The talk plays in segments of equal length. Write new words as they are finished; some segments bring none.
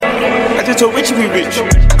told Richie we rich.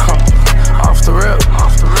 Off the rip.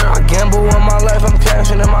 I gamble on my life, I'm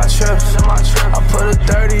cashing in my trips. I put a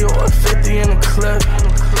 30 or a 50 in the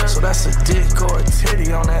clip. So that's a dick or a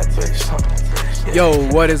titty on that bitch.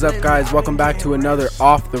 Yo, what is up, guys? Welcome back to another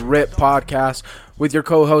Off the Rip podcast with your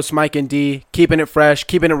co-hosts Mike and D. Keeping it fresh,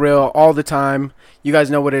 keeping it real all the time. You guys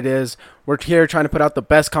know what it is. We're here trying to put out the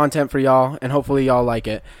best content for y'all, and hopefully y'all like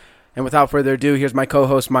it. And without further ado, here's my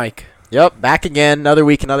co-host Mike. Yep, back again, another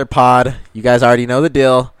week, another pod. You guys already know the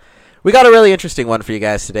deal. We got a really interesting one for you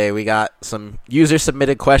guys today. We got some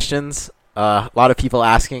user-submitted questions. A lot of people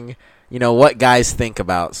asking, what guys think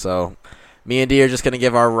about. So me and D are just going to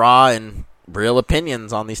give our raw and real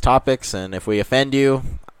opinions on these topics. And if we offend you,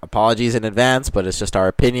 apologies in advance, but it's just our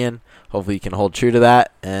opinion. Hopefully you can hold true to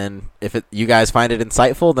that. And if you guys find it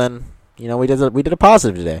insightful, then, we did a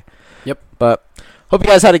positive today. Yep. But hope you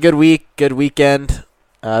guys had a good week, good weekend.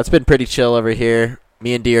 It's been pretty chill over here.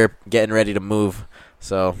 Me and D are getting ready to move.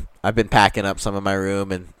 So I've been packing up some of my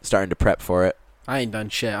room and starting to prep for it. I ain't done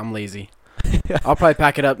shit. I'm lazy. I'll probably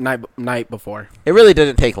pack it up night before. It really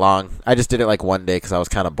didn't take long. I just did it like one day because I was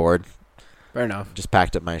kind of bored. Fair enough. Just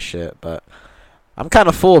packed up my shit. But I'm kind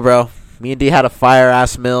of full, bro. Me and D had a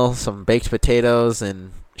fire-ass meal, some baked potatoes,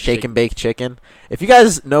 and shake and bake chicken. If you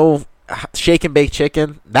guys know shake and bake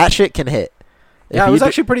chicken, that shit can hit. Yeah, it was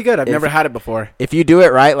actually pretty good. I've never had it before. If you do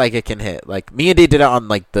it right, it can hit. Like, me and D did it on,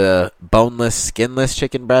 the boneless, skinless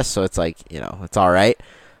chicken breast, so it's it's all right.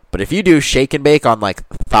 But if you do shake and bake on,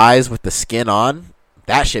 thighs with the skin on,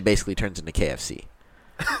 that shit basically turns into KFC.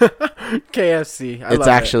 KFC. It's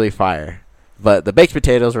actually fire. But the baked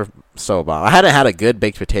potatoes were so bomb. I hadn't had a good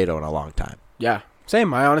baked potato in a long time. Yeah,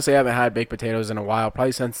 same. I honestly haven't had baked potatoes in a while,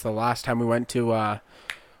 probably since the last time we went to,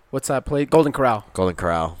 what's that place? Golden Corral. Golden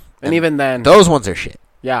Corral. And even then, those ones are shit.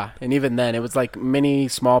 Yeah, and even then, it was mini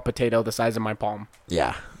small potato the size of my palm.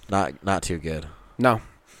 Yeah, not too good. No.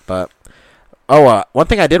 But one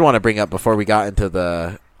thing I did want to bring up before we got into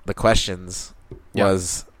the questions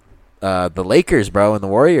was the Lakers, bro, and the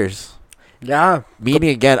Warriors. Yeah. Meeting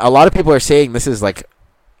again. A lot of people are saying this is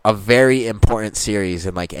a very important series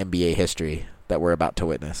in NBA history that we're about to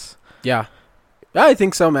witness. Yeah, I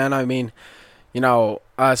think so, man. I mean,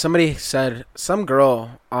 somebody said, some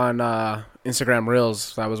girl on Instagram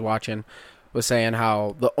Reels that I was watching was saying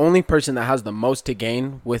how the only person that has the most to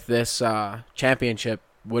gain with this championship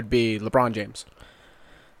would be LeBron James.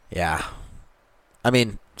 Yeah. I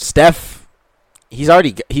mean, Steph, he's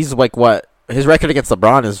what? His record against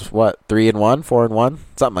LeBron is what? 3-1, 4-1,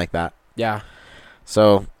 something like that. Yeah.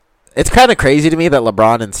 So it's kind of crazy to me that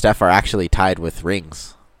LeBron and Steph are actually tied with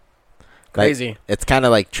rings. Crazy. It's kind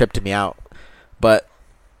of tripped me out. But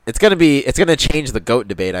it's gonna change the GOAT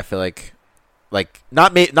debate. I feel like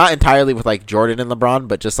not entirely with Jordan and LeBron,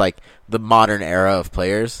 but just the modern era of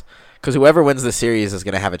players. Because whoever wins the series is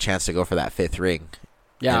gonna have a chance to go for that fifth ring.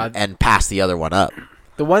 Yeah, and pass the other one up.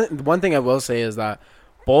 The one thing I will say is that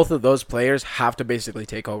both of those players have to basically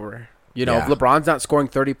take over. If LeBron's not scoring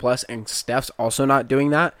 30 plus and Steph's also not doing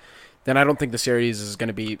that, then I don't think the series is going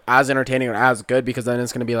to be as entertaining or as good, because then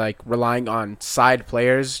it's going to be relying on side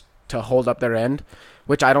players to hold up their end,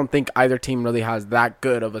 which I don't think either team really has that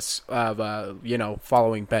good of a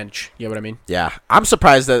following bench. You know what I mean? Yeah. I'm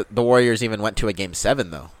surprised that the Warriors even went to a Game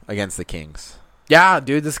 7, though, against the Kings. Yeah,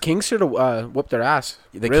 dude, this Kings should have whooped their ass.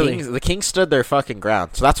 The Kings stood their fucking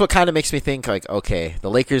ground. So that's what kind of makes me think, okay, the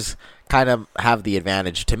Lakers kind of have the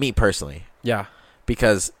advantage, to me personally. Yeah.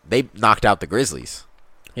 Because they knocked out the Grizzlies.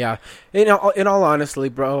 Yeah. In all honesty,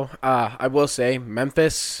 bro, I will say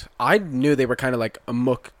Memphis, I knew they were kind of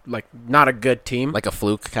not a good team. Like a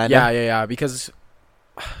fluke, kind of? Yeah. Because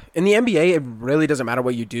in the NBA, it really doesn't matter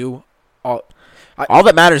what you do. All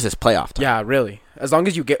that matters is playoff time. Yeah, really. As long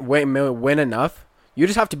as you win enough, you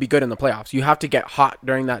just have to be good in the playoffs. You have to get hot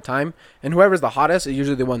during that time, and whoever's the hottest is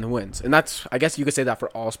usually the one who wins. And that's, I guess you could say that for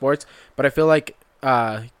all sports, but I feel like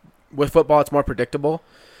with football, it's more predictable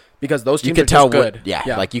because those teams are just good.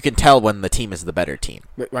 Yeah, you can tell when the team is the better team.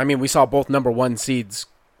 I mean, we saw both number one seeds,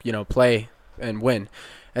 play and win.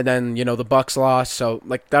 And then, the Bucks lost, so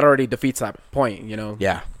that already defeats that point,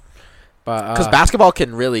 Yeah. But because basketball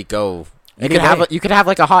can really go. You could have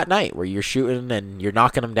a hot night where you're shooting and you're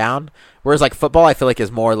knocking them down. Whereas football, I feel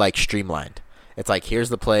is more streamlined. It's here's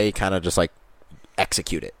the play, kind of just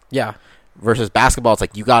execute it. Yeah. Versus basketball,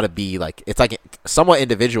 it's you got to be it's somewhat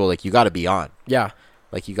individual. You got to be on. Yeah.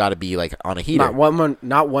 You got to be on a heater.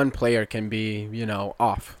 Not one player can be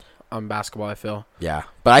off on basketball, I feel. Yeah,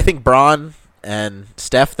 but I think Bron and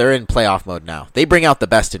Steph, they're in playoff mode now. They bring out the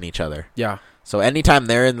best in each other. Yeah. So anytime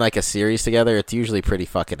they're in a series together, it's usually pretty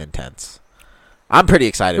fucking intense. I'm pretty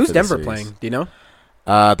excited. Who's for Denver this series. playing? Do you know?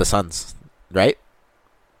 The Suns. right?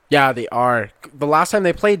 Yeah, they are. The last time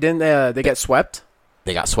they played, didn't they get swept?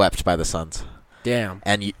 They got swept by the Suns. Damn.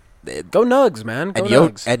 And go Nugs, man. Go and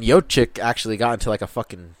Nugs. And Jokic actually got into like a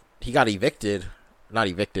fucking. He got evicted. Not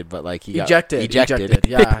evicted, but like he ejected. got ejected.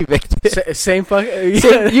 Yeah. Evicted. Same fucking.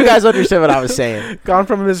 You guys understand what I was saying? Gone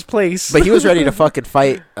from his place. But he was ready to fucking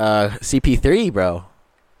fight CP3, bro.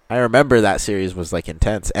 I remember that series was like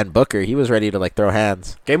intense. And Booker, he was ready to like throw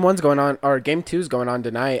hands. Game 1's going on, or Game 2's going on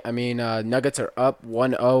tonight. I mean, Nuggets are up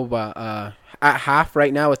 1-0, but at half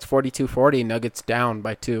right now it's 42-40. Nuggets down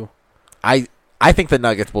by 2. I think the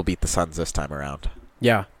Nuggets will beat the Suns this time around.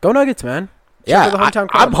 Yeah, go Nuggets, man. Yeah,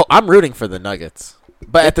 I'm rooting for the Nuggets,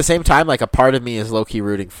 but at the same time, like a part of me is low key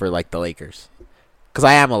rooting for like the Lakers, because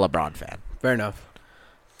I am a LeBron fan. Fair enough.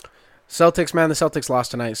 Celtics, man, the Celtics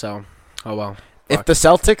lost tonight, so oh well. If the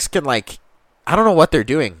Celtics can like, I don't know what they're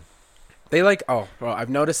doing. They like I've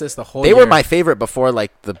noticed this the whole. They year. were my favorite before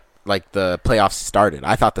like the playoffs started.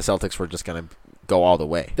 I thought the Celtics were just gonna go all the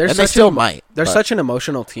way, and they still might. They're such an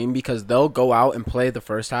emotional team because they'll go out and play the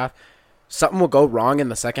first half. Something will go wrong in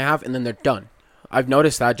the second half, and then they're done. I've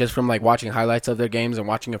noticed that just from like watching highlights of their games and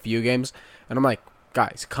watching a few games, and I'm like,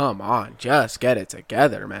 guys, come on, just get it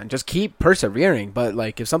together, man. Just keep persevering. But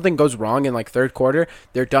like, if something goes wrong in like third quarter,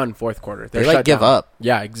 they're done. Fourth quarter, they like give up.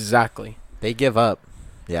 Yeah, exactly. They give up.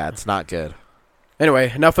 Yeah, it's not good.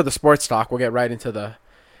 Anyway, enough of the sports talk. We'll get right into the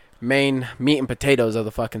main meat and potatoes of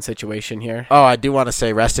the fucking situation here. Oh, I do want to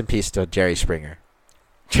say rest in peace to Jerry Springer.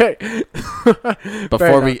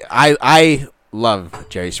 Before I love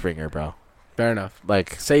Jerry Springer, bro. Fair enough.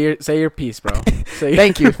 Like, say your piece, bro.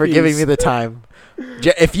 Thank you for giving me the time.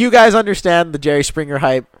 If you guys understand the Jerry Springer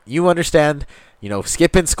hype, you understand,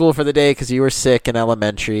 skipping school for the day because you were sick in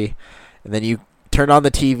elementary, and then you turned on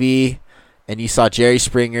the TV and you saw Jerry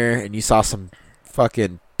Springer and you saw some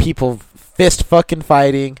fucking people fist fucking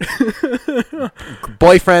fighting,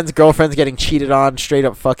 boyfriends, girlfriends getting cheated on, straight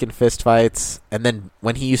up fucking fist fights. And then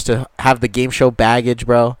when he used to have the game show Baggage,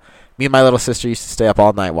 bro, me and my little sister used to stay up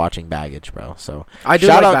all night watching Baggage, bro. So I do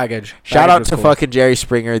like Baggage. Shout out to fucking Jerry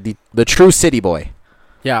Springer, the true city boy.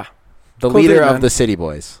 Yeah. The leader of the city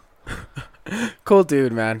boys. Cool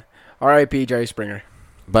dude, man. R.I.P. Jerry Springer.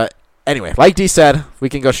 But anyway, like D said, we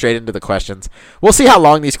can go straight into the questions. We'll see how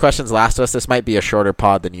long these questions last us. This might be a shorter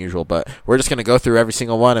pod than usual, but we're just going to go through every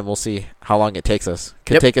single one, and we'll see how long it takes us.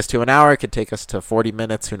 Could take us to an hour. Could take us to 40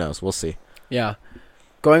 minutes. Who knows? We'll see. Yeah.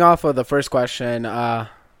 Going off of the first question,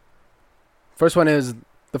 first one is,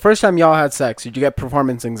 the first time y'all had sex, did you get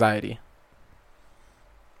performance anxiety?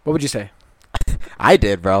 What would you say? I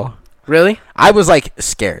did, bro. Really? I was, like,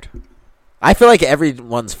 scared. I feel like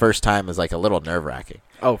everyone's first time is, like, a little nerve-wracking.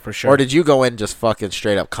 Oh, for sure. Or did you go in just fucking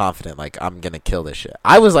straight up confident, like, I'm going to kill this shit?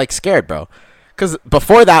 I was, like, scared, bro. Because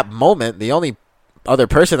before that moment, the only other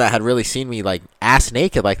person that had really seen me, like, ass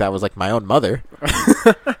naked like that was, like, my own mother.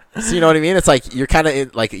 So, you know what I mean? It's like, you're kind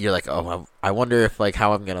of, like, you're like, oh, I wonder if, like,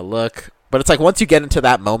 how I'm going to look. But it's like, once you get into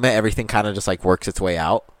that moment, everything kind of just, like, works its way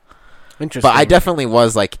out. Interesting. But I definitely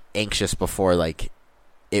was, like, anxious before, like,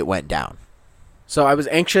 it went down. So I was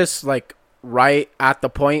anxious, like, right at the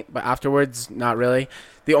point, but afterwards, not really.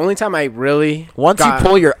 The only time I really Once you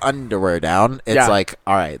pull your underwear down, it's like,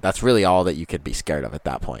 all right, that's really all that you could be scared of at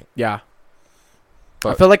that point. Yeah. But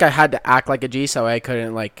I feel like I had to act like a G, so I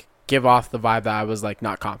couldn't, like, give off the vibe that I was, like,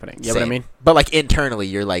 not confident. You know what I mean? But, like, internally,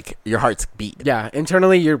 you're, like, your heart's beating. Yeah,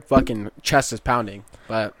 internally, your fucking chest is pounding.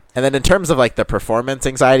 But And then in terms of, like, the performance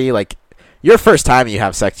anxiety, like, your first time you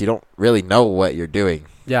have sex, you don't really know what you're doing.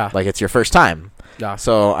 Yeah. Like, it's your first time. Yeah.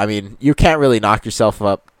 So, I mean, you can't really knock yourself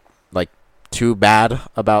up, like, too bad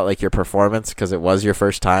about, like, your performance because it was your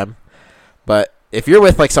first time. But if you're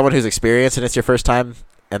with, like, someone who's experienced and it's your first time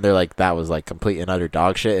and they're like, that was, like, complete and utter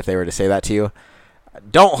dog shit, if they were to say that to you,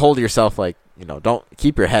 don't hold yourself, like, don't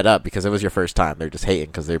keep your head up because it was your first time. They're just hating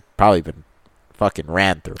because they've probably been fucking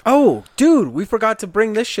ran through. Oh, dude, we forgot to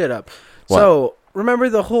bring this shit up. What? So, remember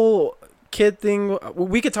the whole kid thing?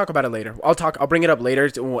 We could talk about it later. I'll bring it up later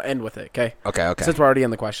and we'll end with it, okay? Okay. Since we're already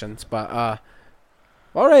in the questions. But,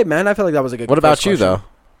 all right, man. I feel like that was a good What about you, question. though?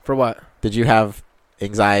 For what? Did you have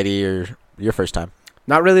anxiety or your first time?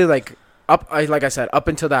 Not really, like, like I said, up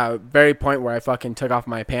until that very point where I fucking took off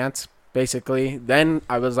my pants, basically. Then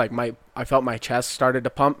I was like, I felt my chest started to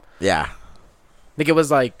pump. Yeah. I think it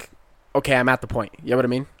was like, okay, I'm at the point. You know what I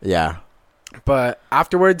mean? Yeah. But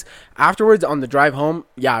afterwards on the drive home,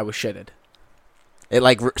 yeah, I was shitted. It,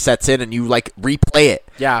 like, sets in and you, like, replay it.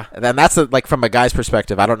 Yeah. And then that's, like, from a guy's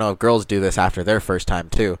perspective. I don't know if girls do this after their first time,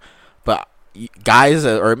 too. But guys,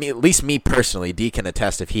 or at least me personally, D can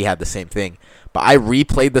attest if he had the same thing. But I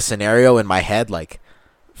replayed the scenario in my head, like,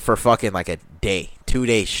 for fucking, like, a day, 2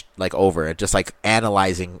 days, like over, just like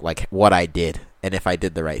analyzing like what I did and if I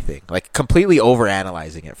did the right thing, like completely over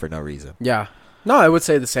analyzing it for no reason. Yeah. No, I would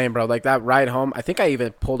say the same, bro. Like that ride home, I think I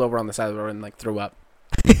even pulled over on the side of the road and like threw up.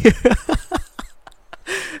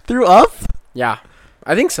 Threw up? Yeah,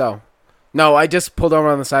 I think so. No, I just pulled over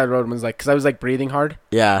on the side of the road and was like, because I was like breathing hard.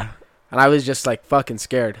 Yeah. And I was just like fucking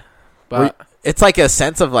scared. But it's like a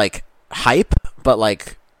sense of like hype, but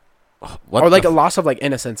like or like a loss of like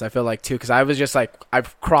innocence, I feel like too, because I was just like,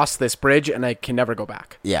 I've crossed this bridge and I can never go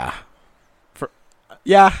back. Yeah.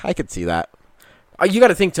 Yeah, I could see that. You got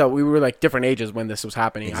to think too, we were like different ages when this was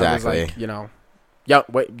happening. Exactly. I was like, you know,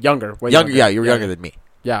 younger. Way younger. Yeah, you were younger than me.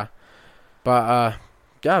 Yeah. But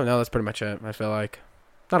yeah, no, that's pretty much it. I feel like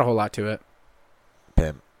not a whole lot to it.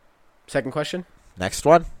 Pimp. Second question. Next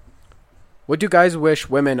one. What do guys wish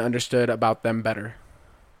women understood about them better?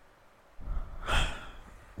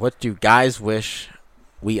 What do guys wish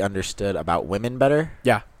we understood about women better?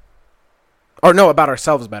 Yeah. Or no, about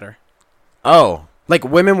ourselves better. Oh. Like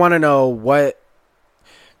women want to know what,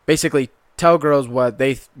 basically tell girls what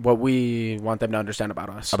we want them to understand about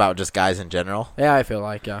us. About just guys in general? Yeah, I feel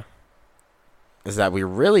like, yeah. Is that we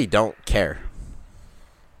really don't care.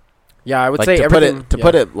 Yeah, I would like, say everything. To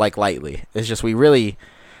put it like lightly, it's just we really,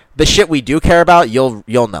 the shit we do care about, you'll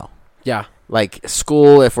know. Yeah. Like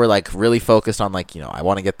school, if we're like really focused on like, you know, I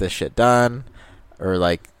want to get this shit done, or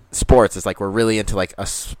like sports, it's like we're really into like a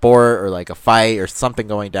sport or like a fight or something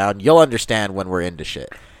going down. You'll understand when we're into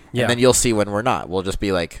shit, and then you'll see when we're not. We'll just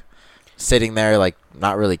be like sitting there like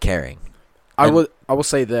not really caring. I will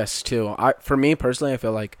say this too. For me personally, I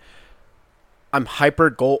feel like I'm hyper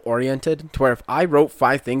goal oriented to where if I wrote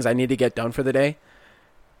 5 things I need to get done for the day,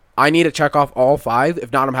 I need to check off all 5.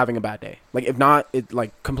 If not, I'm having a bad day. Like if not, it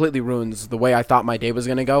like completely ruins the way I thought my day was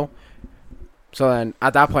gonna go. So then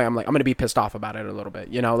at that point, I'm like, I'm gonna be pissed off about it a little bit.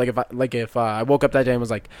 You know, like if I woke up that day and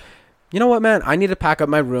was like, you know what, man, I need to pack up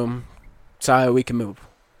my room so we can move.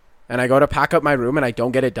 And I go to pack up my room and I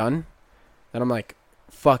don't get it done, then I'm like,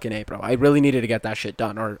 fucking A, bro. I really needed to get that shit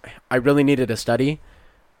done, or I really needed to study.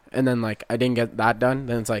 And then, like, I didn't get that done,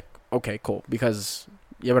 then it's like, okay, cool. Because,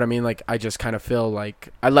 you know what I mean? Like, I just kind of feel like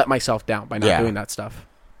I let myself down by not doing that stuff.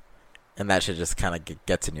 And that shit just kind of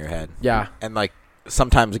gets in your head. Yeah. And, like,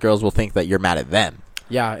 sometimes girls will think that you're mad at them.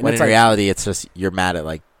 Yeah. And when in reality, it's just you're mad at,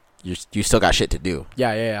 like, you still got shit to do.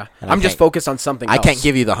 Yeah. I'm just focused on something else. I can't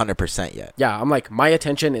give you the 100% yet. Yeah, I'm like, my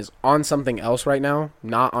attention is on something else right now,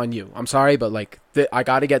 not on you. I'm sorry, but, like, I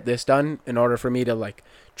got to get this done in order for me to, like,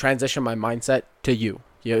 transition my mindset to you.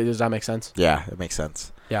 Yeah, does that make sense? Yeah, it makes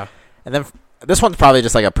sense. Yeah. And then this one's probably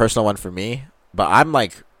just like a personal one for me, but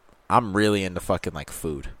I'm really into fucking like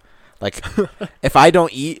food. Like if I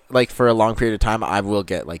don't eat like for a long period of time, I will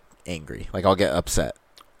get like angry. Like I'll get upset.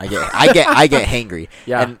 I get hangry.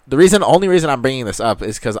 Yeah. And the only reason I'm bringing this up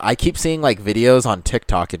is because I keep seeing like videos on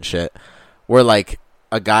TikTok and shit where like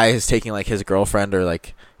a guy is taking like his girlfriend or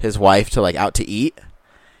like his wife to like out to eat.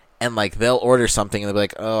 And, like, they'll order something and they'll be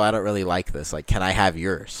like, oh, I don't really like this. Like, can I have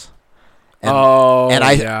yours? And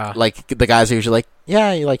like, the guys are usually like,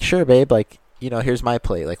 yeah, you're like, sure, babe. Like, you know, here's my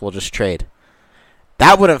plate. Like, we'll just trade.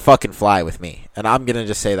 That wouldn't fucking fly with me. And I'm going to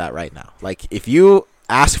just say that right now. Like, if you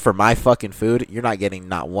ask for my fucking food, you're not getting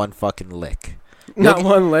not one fucking lick. Not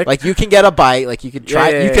one lick? Like, you can get a bite. Like, you can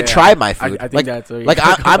try try my food. I think like, that's where like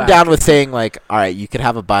I'm down with saying, like, all right, you could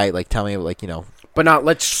have a bite. Like, tell me, like, you know. But not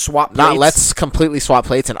let's swap plates. Not let's completely swap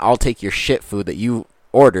plates and I'll take your shit food that you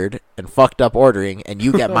ordered and fucked up ordering and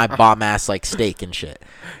you get my bomb ass like steak and shit.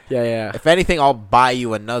 Yeah. If anything, I'll buy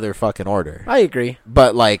you another fucking order. I agree.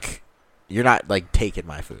 But like you're not like taking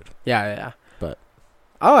my food. Yeah. But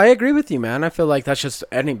I agree with you, man. I feel like that's just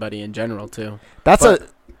anybody in general too.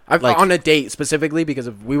 On a date specifically, because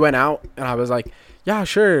if we went out and I was like, yeah,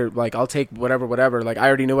 sure, like I'll take whatever. Like I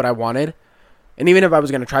already knew what I wanted. And even if I was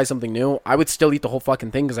going to try something new, I would still eat the whole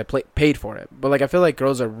fucking thing because I paid for it. But, like, I feel like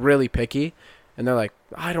girls are really picky. And they're like,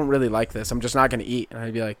 I don't really like this. I'm just not going to eat. And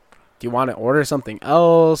I'd be like, do you want to order something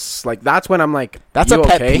else? Like, that's when I'm like, that's a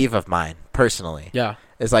pet peeve of mine, personally. Yeah.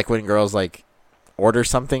 It's like when girls, like, order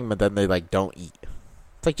something, but then they, like, don't eat.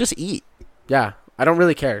 It's like, just eat. Yeah. I don't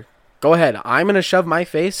really care. Go ahead. I'm going to shove my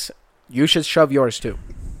face. You should shove yours, too.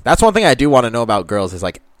 That's one thing I do want to know about girls is,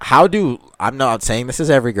 like, I'm not saying this is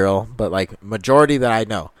every girl, but, like, majority that I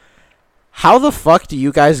know. How the fuck do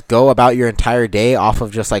you guys go about your entire day off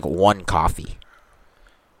of just, like, one coffee?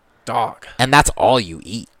 Dog. And that's all you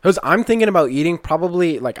eat. Because I'm thinking about eating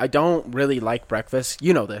probably, like, I don't really like breakfast.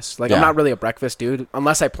 You know this. Like, I'm not really a breakfast dude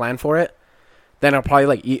unless I plan for it. Then I'll probably,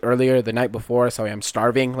 like, eat earlier the night before so I'm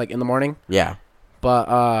starving, like, in the morning. Yeah.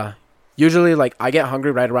 But usually, like, I get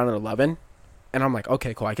hungry right around 11. and I'm like,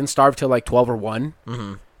 okay, cool. I can starve till like 12 or 1,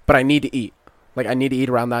 but I need to eat. Like, I need to eat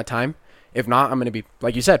around that time. If not, I'm going to be,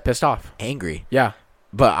 like you said, pissed off. Angry. Yeah.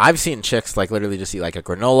 But I've seen chicks, like, literally just eat, like, a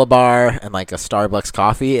granola bar and, like, a Starbucks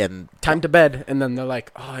coffee and... Time to bed. And then they're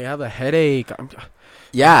like, oh, I have a headache.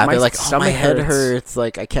 Yeah, they're like, oh, my head hurts.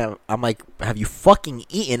 Like, I can't... I'm like, have you fucking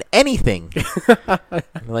eaten anything? They're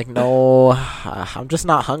like, no, I'm just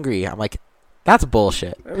not hungry. I'm like, that's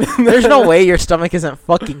bullshit. There's no way your stomach isn't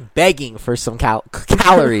fucking begging for some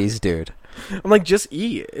calories, dude. I'm like, just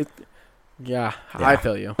eat. Yeah, I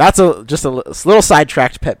feel you. That's just a little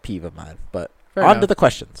sidetracked pet peeve of mine, but... On to the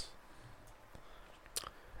questions.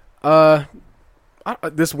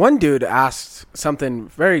 This one dude asked something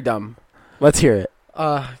very dumb. Let's hear it.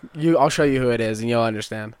 I'll show you who it is, and you'll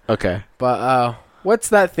understand. Okay. But what's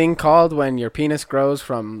that thing called when your penis grows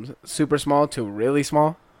from super small to really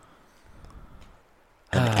small?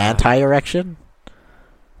 An anti-erection?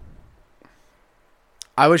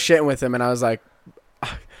 I was shitting with him, and I was like,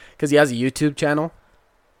 because he has a YouTube channel.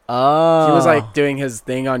 Oh. He was like doing his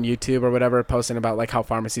thing on YouTube or whatever, posting about like how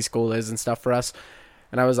pharmacy school is and stuff for us.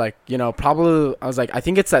 And I was like, I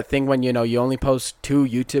think it's that thing when, you only post 2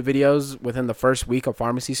 YouTube videos within the first week of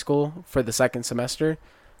pharmacy school for the second semester.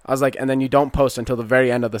 I was like, and then you don't post until the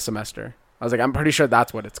very end of the semester. I was like, I'm pretty sure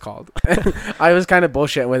that's what it's called. I was kind of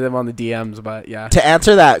bullshitting with him on the DMs, but yeah. To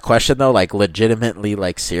answer that question though, like legitimately,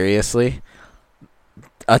 like seriously,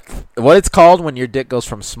 what it's called when your dick goes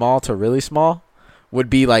from small to really small would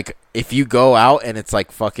be like if you go out and it's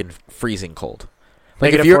like fucking freezing cold.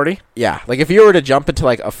 Like if you're 40? Yeah, like if you were to jump into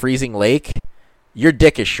like a freezing lake, your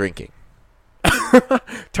dick is shrinking.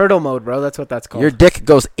 Turtle mode, bro. That's what that's called. Your dick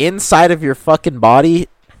goes inside of your fucking body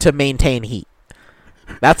to maintain heat.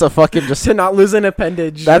 That's a fucking just to not lose an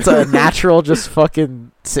appendage. That's a natural just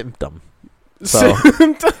fucking symptom. So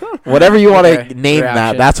whatever you want to name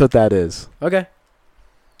that, that's what that is. Okay.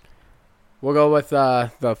 We'll go with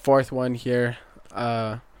the fourth one here.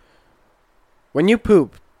 When you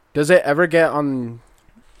poop, does it ever get on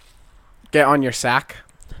your sack?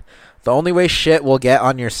 The only way shit will get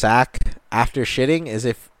on your sack after shitting is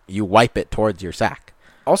if you wipe it towards your sack.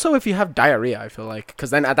 Also, if you have diarrhea, I feel like,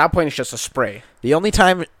 because then at that point it's just a spray. The only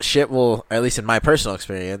time shit will, at least in my personal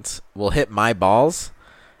experience, will hit my balls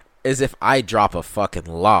is if I drop a fucking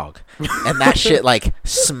log and that shit like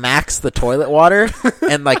smacks the toilet water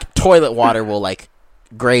and like toilet water will like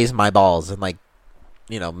graze my balls and like,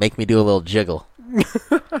 make me do a little jiggle.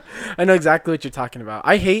 I know exactly what you're talking about.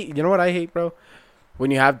 You know what I hate, bro?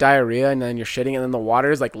 When you have diarrhea and then you're shitting and then the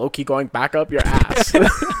water is like low-key going back up your ass.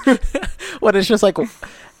 When it's just like,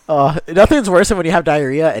 nothing's worse than when you have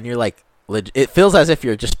diarrhea and you're like, it feels as if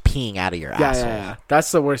you're just peeing out of your ass. Yeah.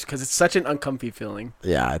 That's the worst because it's such an uncomfy feeling.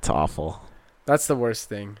 Yeah, it's awful. That's the worst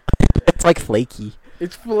thing. It's like flaky.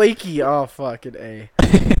 It's flaky. Oh, fucking A.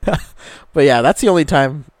 But yeah, that's the only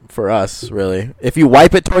time for us, really. If you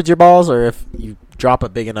wipe it towards your balls or if you drop a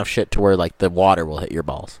big enough shit to where like the water will hit your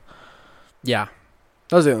balls. Yeah.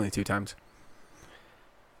 Those are the only 2 times.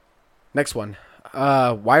 Next one.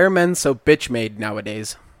 Why are men so bitch-made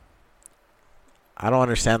nowadays? I don't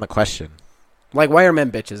understand the question. Like, why are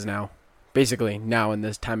men bitches now? Basically, now in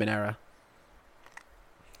this time and era.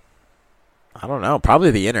 I don't know.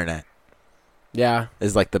 Probably the internet. Yeah.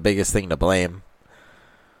 Is like the biggest thing to blame.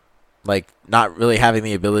 Like, not really having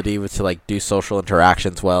the ability to like do social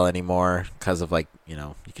interactions well anymore because of like,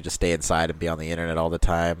 you could just stay inside and be on the internet all the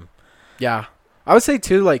time. Yeah. I would say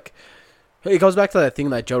too, like, it goes back to that thing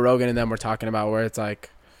that Joe Rogan and them were talking about where it's like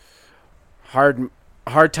hard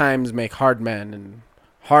times make hard men and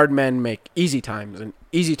hard men make easy times and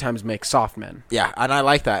easy times make soft men. Yeah, and I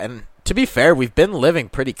like that. And to be fair, we've been living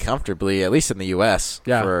pretty comfortably, at least in the U.S.,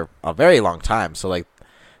 for a very long time. So, like,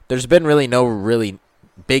 there's been really no really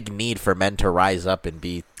big need for men to rise up and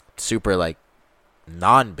be super, like,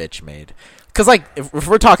 non-bitch made. Because, like, if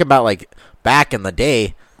we're talking about, like, back in the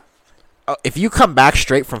day, if you come back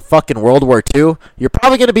straight from fucking World War II, you're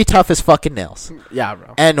probably going to be tough as fucking nails. Yeah,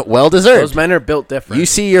 bro. And well-deserved. Those men are built different. You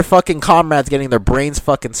see your fucking comrades getting their brains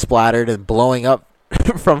fucking splattered and blowing up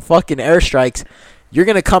from fucking airstrikes. You're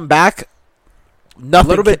going to come back, nothing. A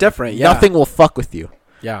little bit different, yeah. Nothing will fuck with you.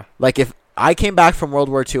 Yeah. Like, if I came back from World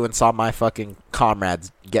War II and saw my fucking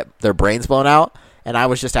comrades get their brains blown out, and I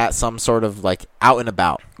was just at some sort of, like, out and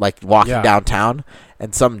about, like, walking downtown,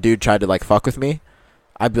 and some dude tried to, like, fuck with me,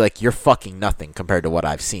 I'd be like, you're fucking nothing compared to what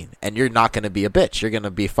I've seen. And you're not going to be a bitch. You're going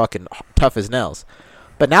to be fucking tough as nails.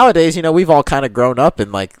 But nowadays, we've all kind of grown up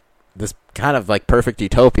in, like, this kind of, like, perfect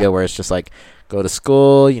utopia where it's just, like, go to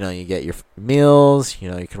school, you get your meals,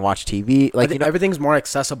 you can watch TV. Like, everything's more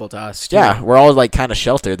accessible to us, too. Yeah, we're all, like, kind of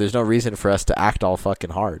sheltered. There's no reason for us to act all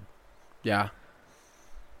fucking hard. Yeah.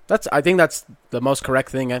 I think that's the most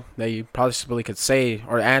correct thing that you possibly could say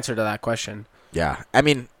or answer to that question. Yeah. I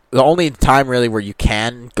mean, the only time really where you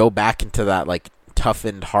can go back into that like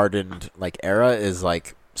toughened, hardened like era is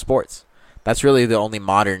like sports. That's really the only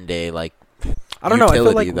modern day like I don't know. I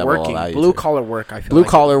feel like working, blue collar work. I feel blue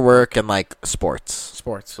collar work and like sports,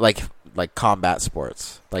 like combat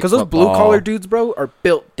sports. Because those blue collar dudes, bro, are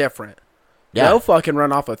built different. Yeah, they'll fucking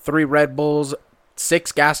run off of 3 Red Bulls,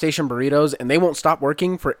 6 gas station burritos, and they won't stop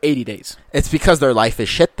working for 80 days. It's because their life is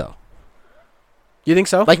shit, though. You think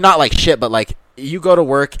so? Like not like shit, but like you go to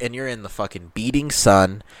work and you're in the fucking beating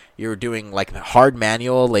sun. You're doing like hard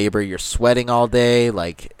manual labor. You're sweating all day.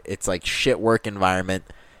 Like it's like shit work environment.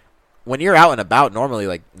 When you're out and about normally,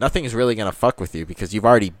 like nothing is really gonna fuck with you because you've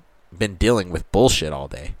already been dealing with bullshit all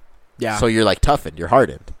day. Yeah. So you're like toughened, you're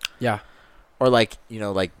hardened. Yeah. Or like, you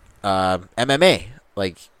know, like MMA.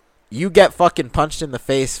 Like you get fucking punched in the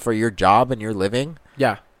face for your job and your living.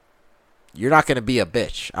 Yeah. You're not gonna be a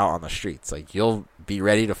bitch out on the streets. Like you'll be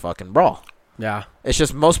ready to fucking brawl. Yeah. It's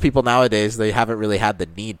just most people nowadays, they haven't really had the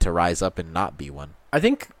need to rise up and not be one. I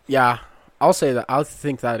think, yeah. I'll say that. I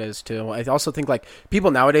think that is too. I also think like people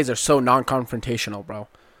nowadays are so non-confrontational, bro.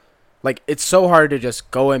 Like it's so hard to just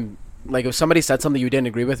go and like if somebody said something you didn't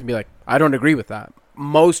agree with and be like, I don't agree with that.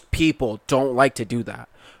 Most people don't like to do that,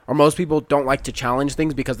 or most people don't like to challenge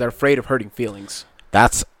things because they're afraid of hurting feelings.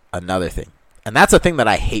 That's another thing, and that's a thing that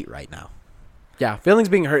I hate right now. Yeah, feelings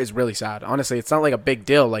being hurt is really sad. Honestly, it's not like a big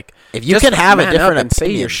deal. Like if you can have a different opinion,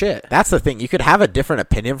 say your shit. That's the thing. You could have a different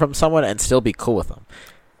opinion from someone and still be cool with them.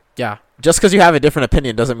 Yeah. Just because you have a different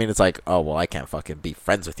opinion doesn't mean it's like, oh, well, I can't fucking be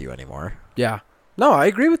friends with you anymore. Yeah. No, I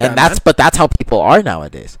agree with that. And but that's how people are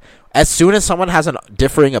nowadays. As soon as someone has a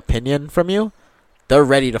differing opinion from you, they're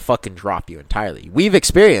ready to fucking drop you entirely. We've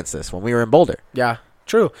experienced this when we were in Boulder. Yeah,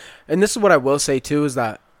 true. And this is what I will say too, is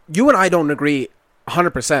that you and I don't agree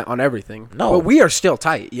 100% on everything. No. But we are still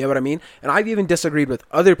tight. You know what I mean? And I've even disagreed with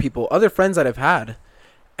other people, other friends that I've had.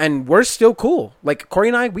 And we're still cool. Like, Corey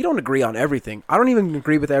and I, we don't agree on everything. I don't even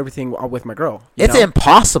agree with everything with my girl. It's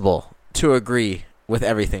impossible to agree with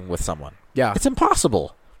everything with someone. Yeah. It's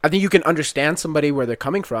impossible. I think you can understand somebody where they're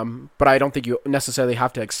coming from, but I don't think you necessarily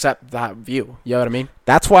have to accept that view. You know what I mean?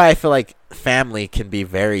 That's why I feel like family can be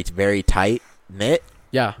very, very tight-knit.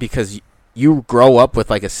 Yeah. Because you grow up with,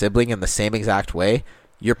 like, a sibling in the same exact way,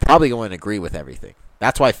 you're probably going to agree with everything.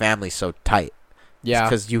 That's why family's so tight. Yeah,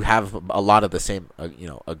 because you have a lot of the same,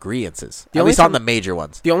 agreeances. At least on the major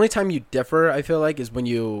ones. The only time you differ, I feel like, is when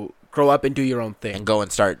you grow up and do your own thing and go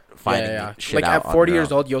and start finding shit like out. At 40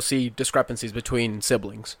 years old, you'll see discrepancies between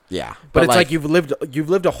siblings. Yeah, but it's like you've lived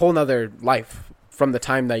a whole nother life from the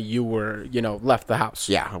time that you were, left the house.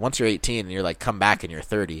 Yeah, once you're 18 and you're like come back and you're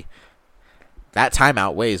 30, that time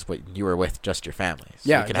outweighs what you were with just your family.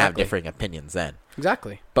 So yeah, you can have differing opinions then.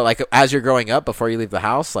 Exactly. But like as you're growing up, before you leave the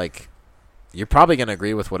house, like. You're probably going to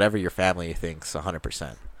agree with whatever your family thinks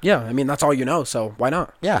 100%. Yeah, I mean, that's all you know, so why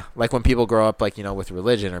not? Yeah, like when people grow up, like, with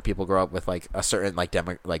religion, or people grow up with, like, a certain, like,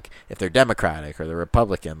 if they're Democratic or they're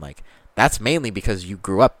Republican, like, that's mainly because you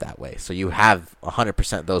grew up that way. So you have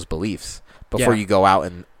 100% those beliefs before you go out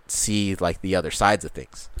and see, like, the other sides of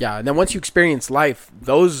things. Yeah, and then once you experience life,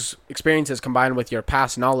 those experiences combined with your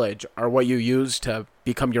past knowledge are what you use to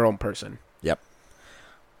become your own person. Yep.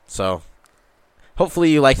 So...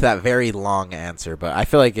 Hopefully you liked that very long answer, but I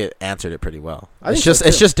feel like it answered it pretty well. It's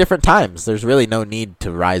just different times. There's really no need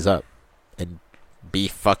to rise up and be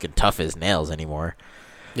fucking tough as nails anymore.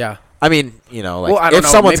 Yeah. I mean,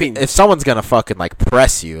 if someone's gonna fucking like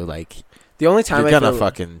press you, like the only time you're gonna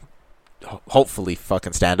fucking hopefully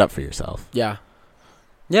fucking stand up for yourself. Yeah.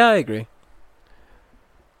 Yeah, I agree.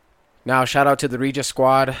 Now, shout out to the Regis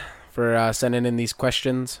squad for sending in these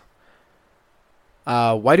questions.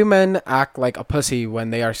 Why do men act like a pussy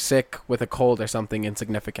when they are sick with a cold or something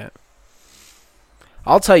insignificant?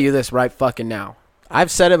 I'll tell you this right fucking now.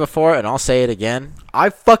 I've said it before and I'll say it again. I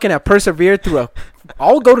fucking have persevered through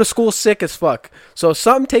I'll go to school sick as fuck. So if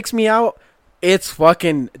something takes me out, it's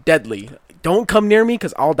fucking deadly. Don't come near me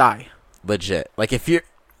because I'll die. Legit. Like if you're...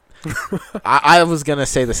 I was going to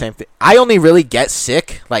say the same thing. I only really get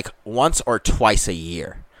sick like once or twice a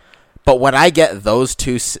year. But when I get those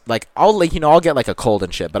two, like, I'll get, like, a cold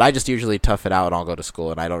and shit, but I just usually tough it out and I'll go to school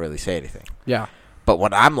and I don't really say anything. Yeah. But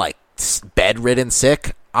when I'm, like, bedridden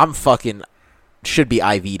sick, I'm fucking should be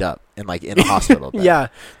IV'd up and, like, in the hospital bed. Yeah.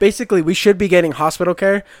 Basically, we should be getting hospital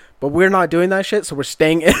care, but we're not doing that shit, so we're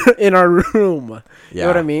staying in our room. You know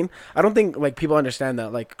what I mean? I don't think, like, people understand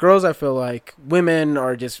that. Like, girls, I feel like, women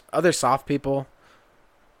or just other soft people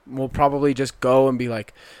will probably just go and be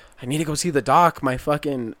like... I need to go see the doc. My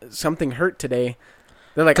fucking something hurt today.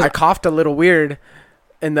 They're like, I coughed a little weird.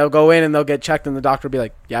 And they'll go in and they'll get checked, and the doctor will be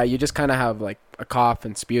like, yeah, you just kind of have like a cough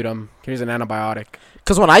and sputum. Here's an antibiotic.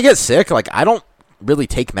 Because when I get sick, like, I don't really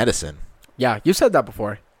take medicine. Yeah, you said that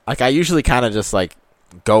before. Like, I usually kind of just, like,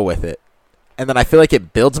 go with it. And then I feel like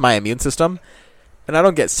it builds my immune system, and I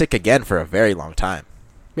don't get sick again for a very long time.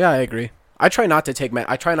 Yeah, I agree. I try not to take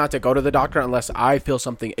I try not to go to the doctor unless I feel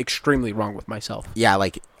something extremely wrong with myself. Yeah,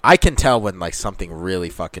 like, I can tell when, like, something really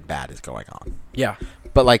fucking bad is going on. Yeah.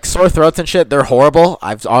 But, like, sore throats and shit, they're horrible.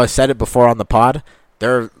 I've always said it before on the pod.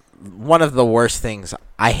 They're one of the worst things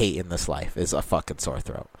I hate in this life is a fucking sore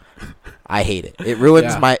throat. I hate it. It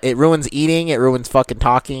ruins it ruins eating, it ruins fucking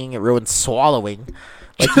talking, it ruins swallowing.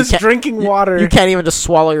 Like, just drinking water. You can't even just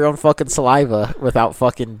swallow your own fucking saliva without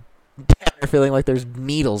fucking feeling like there's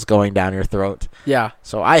needles going down your throat. Yeah.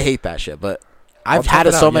 So I hate that shit, but I've had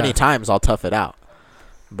it so many times, I'll tough it out.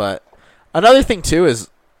 But another thing too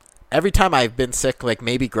is every time I've been sick, like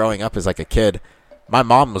maybe growing up as like a kid, my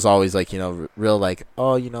mom was always like, real like,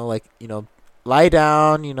 oh, lie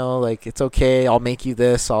down, like it's okay. I'll make you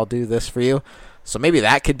this. I'll do this for you. So maybe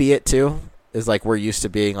that could be it too. Is like we're used to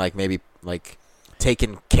being like maybe like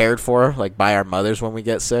taken cared for like by our mothers when we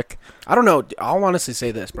get sick. I don't know. I'll honestly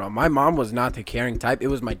say this, bro. My mom was not the caring type. It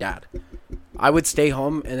was my dad. I would stay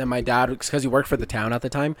home, and then my dad, because he worked for the town at the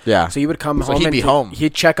time. Yeah. So he would come home. He'd be home.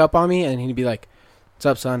 He'd check up on me, and he'd be like, "What's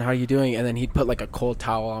up, son? How are you doing?" And then he'd put like a cold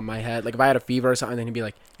towel on my head. Like if I had a fever or something, then he'd be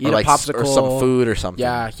like, "Eat a popsicle or some food or something."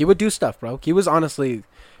 Yeah, he would do stuff, bro. He was honestly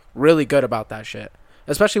really good about that shit,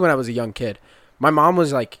 especially when I was a young kid. My mom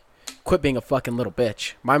was like, "Quit being a fucking little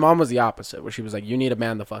bitch." My mom was the opposite, where she was like, "You need to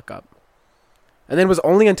man the fuck up." And then it was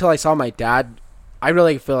only until I saw my dad. I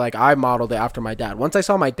really feel like I modeled it after my dad. Once I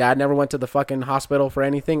saw my dad never went to the fucking hospital for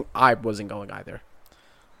anything, I wasn't going either.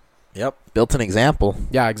 Yep. Built an example.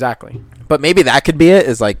 Yeah, exactly. But maybe that could be it,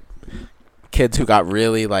 is like kids who got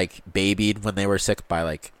really like babied when they were sick by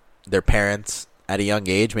like their parents at a young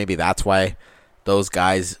age. Maybe that's why those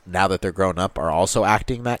guys, now that they're grown up, are also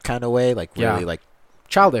acting that kind of way. Like really like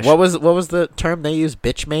childish. What was the term they used?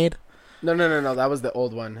 Bitch made? No. That was the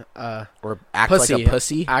old one. Or act pussy. like a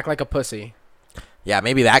pussy? Act like a pussy. Yeah,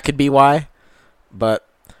 maybe that could be why. But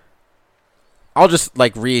I'll just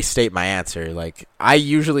like restate my answer. Like I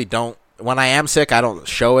usually don't, when I am sick, I don't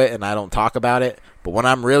show it and I don't talk about it. But when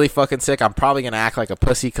I'm really fucking sick, I'm probably going to act like a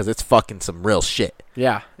pussy because it's fucking some real shit.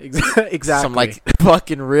 Yeah, exactly. Some like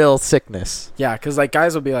fucking real sickness. Yeah, because like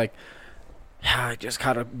guys will be like, yeah, I just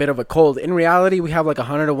got a bit of a cold. In reality, we have like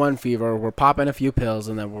 101 fever. We're popping a few pills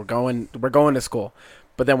and then we're going to school.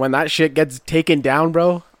 But then when that shit gets taken down,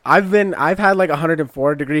 bro, I've had like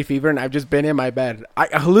 104 degree fever and I've just been in my bed. I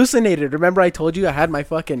hallucinated. Remember I told you I had my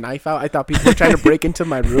fucking knife out? I thought people were trying to break into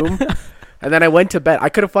my room. And then I went to bed. I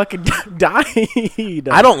could have fucking died.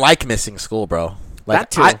 I don't like missing school, bro.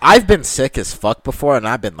 Like, that too. I've been sick as fuck before, and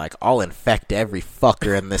I've been like, I'll infect every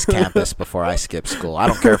fucker in this campus before I skip school. I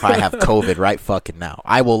don't care if I have COVID right fucking now.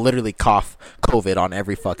 I will literally cough COVID on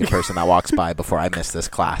every fucking person that walks by before I miss this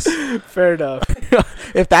class. Fair enough.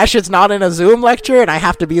 If that shit's not in a Zoom lecture and I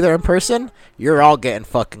have to be there in person, you're all getting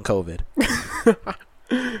fucking COVID.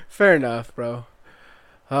 Fair enough, bro.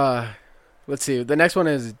 Let's see. The next one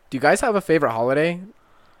is, do you guys have a favorite holiday?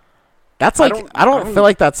 That's like I don't feel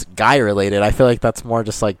like that's guy related. I feel like that's more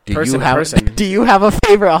just like do you have a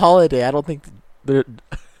favorite holiday? I don't think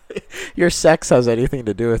your sex has anything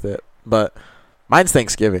to do with it. But mine's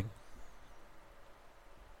Thanksgiving.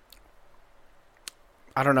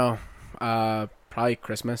 I don't know. Probably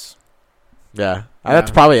Christmas. Yeah.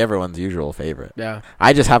 That's probably everyone's usual favorite. Yeah.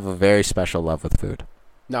 I just have a very special love with food.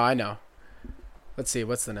 No, I know. Let's see.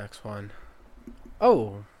 What's the next one?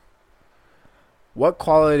 Oh. What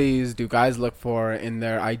qualities do guys look for in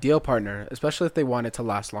their ideal partner, especially if they want it to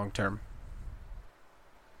last long term?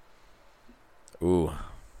 Ooh.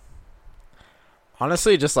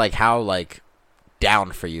 Honestly, just like how like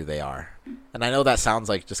down for you they are. And I know that sounds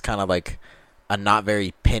like just kind of like a not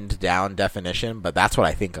very pinned down definition, but that's what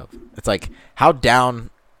I think of. It's like, how down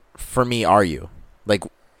for me are you? Like,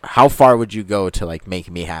 how far would you go to like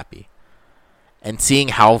make me happy? And seeing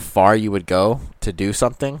how far you would go to do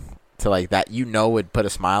something to like that would put a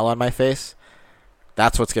smile on my face,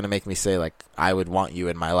 that's what's going to make me say like I would want you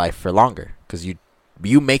in my life for longer, because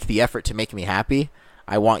you make the effort to make me happy.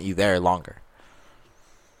 I want you there longer.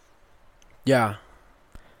 Yeah.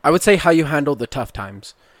 I would say how you handle the tough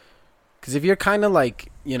times. Because if you're kind of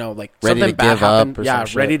like, like ready something to bad give up happened, or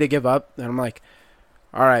some ready shit. to give up, and I'm like,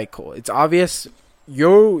 all right, cool. It's obvious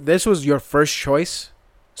this was your first choice,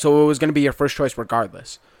 so it was going to be your first choice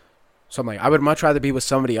regardless. So I'm like, I would much rather be with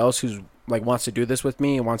somebody else who's like wants to do this with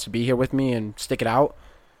me and wants to be here with me and stick it out.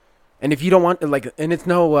 And if you don't want like, and it's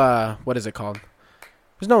no what is it called?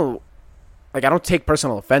 there's no, like, I don't take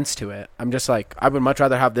personal offense to it. I'm just like, I would much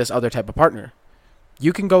rather have this other type of partner.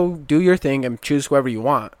 You can go do your thing and choose whoever you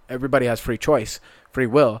want. Everybody has free choice, free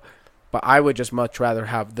will. But I would just much rather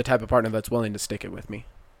have the type of partner that's willing to stick it with me.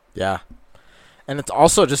 Yeah. And it's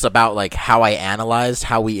also just about, like, how I analyzed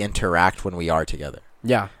how we interact when we are together.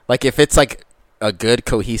 Yeah. Like, if it's, like, a good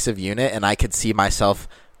cohesive unit and I could see myself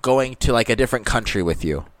going to, like, a different country with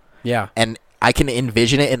you. Yeah. And I can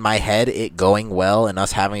envision it in my head, it going well and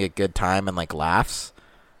us having a good time and, like, laughs,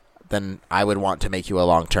 then I would want to make you a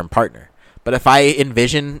long-term partner. But if I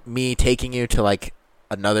envision me taking you to, like,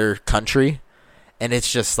 another country and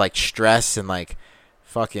it's just, like, stress and, like,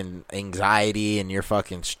 fucking anxiety and you're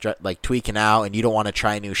fucking like tweaking out and you don't want to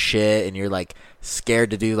try new shit and you're like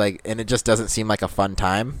scared to do like, and it just doesn't seem like a fun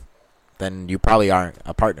time, then you probably aren't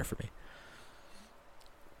a partner for me.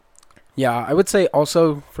 Yeah, I would say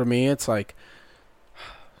also for me it's like,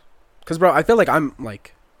 because bro, I feel like I'm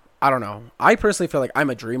like, I don't know, I personally feel like I'm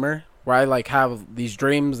a dreamer where I like have these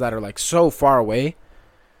dreams that are like so far away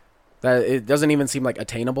that it doesn't even seem like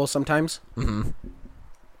attainable sometimes. Mm-hmm.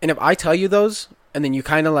 And if I tell you those and then you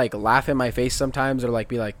kind of like laugh in my face sometimes or like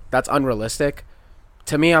be like, that's unrealistic.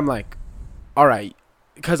 To me, I'm like, all right.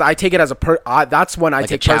 Because I take it as that's when I like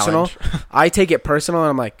take personal. I take it personal and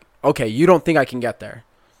I'm like, okay, you don't think I can get there.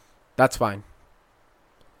 That's fine.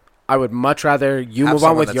 I would much rather you move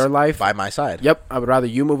on with your life. By my side. Yep. I would rather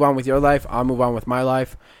you move on with your life. I'll move on with my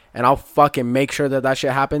life. And I'll fucking make sure that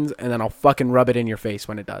shit happens. And then I'll fucking rub it in your face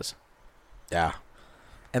when it does. Yeah.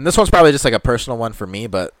 And this one's probably just like a personal one for me,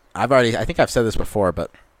 but I think I've said this before,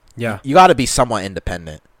 but yeah, you got to be somewhat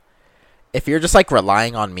independent. If you're just like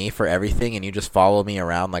relying on me for everything and you just follow me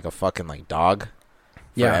around like a fucking like dog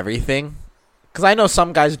for everything, because I know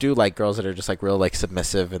some guys do like girls that are just like real like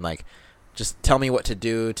submissive and like just tell me what to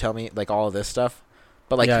do, tell me like all of this stuff,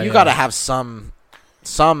 but like you got to have some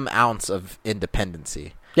ounce of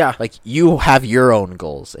independency. Yeah. Like you have your own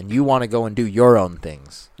goals and you want to go and do your own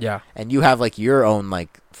things. Yeah. And you have like your own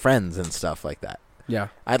like friends and stuff like that. Yeah.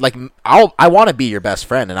 I want to be your best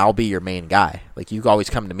friend and I'll be your main guy. Like you always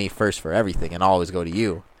come to me first for everything and I'll always go to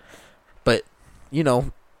you. But, you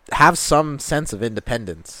know, have some sense of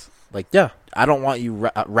independence. Like, yeah, I don't want you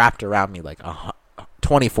wrapped around me like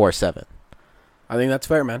 24/7. I think that's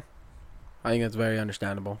fair, man. I think that's very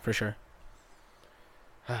understandable for sure.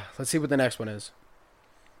 Let's see what the next one is.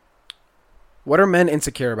 What are men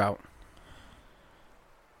insecure about?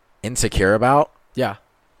 Insecure about? Yeah.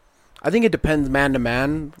 I think it depends man to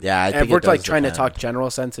man. Yeah, I think if we're like trying depend. to talk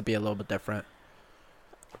general sense, it'd be a little bit different.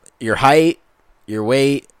 Your height, your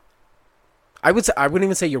weight. I wouldn't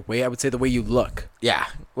even say your weight. I would say the way you look. Yeah,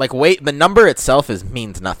 like weight. The number itself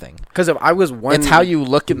means nothing. Because if I was one, it's how you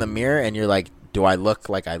look in the mirror, and you're like, do I look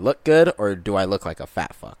like I look good, or do I look like a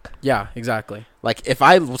fat fuck? Yeah, exactly. Like if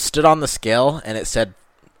I stood on the scale and it said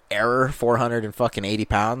error 480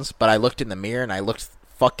 pounds, but I looked in the mirror and I looked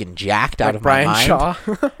fucking jacked out of Brian my mind, Shaw.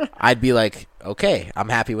 I'd be like, okay, I'm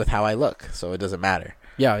happy with how I look, so it doesn't matter.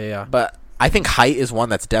 Yeah. But I think height is one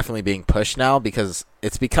that's definitely being pushed now because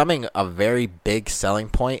it's becoming a very big selling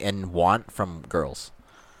point and want from girls.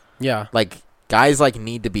 Yeah. Like guys like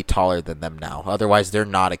need to be taller than them now, otherwise they're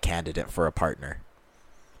not a candidate for a partner.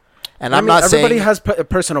 And I'm not saying everybody has a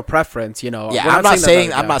personal preference, you know. Yeah, I'm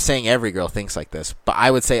not saying every girl thinks like this, but I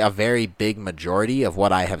would say a very big majority of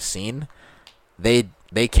what I have seen, they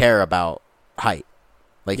care about height.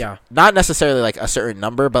 Like, not necessarily like a certain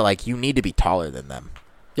number, but like you need to be taller than them.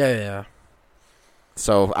 Yeah.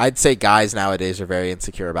 So I'd say guys nowadays are very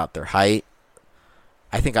insecure about their height.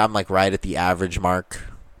 I think I'm like right at the average mark.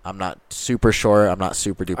 I'm not super short. I'm not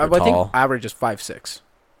super duper tall. I think average is 5'6"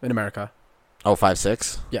 in America. Oh,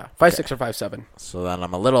 5'6"? Yeah, 5'6" or 5'7". So then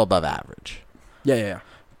I'm a little above average. Yeah.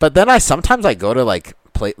 But then sometimes I go to like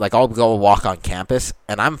I'll go walk on campus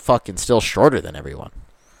and I'm fucking still shorter than everyone.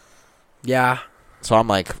 Yeah. So I'm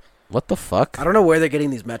like, what the fuck? I don't know where they're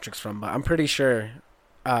getting these metrics from, but I'm pretty sure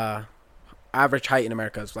average height in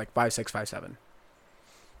America is like 5'6", 5'7".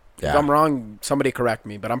 Yeah. If I'm wrong, somebody correct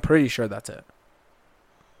me, but I'm pretty sure that's it.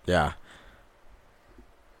 Yeah.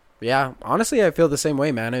 Yeah, honestly, I feel the same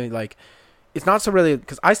way, man. I mean, like, it's not so really,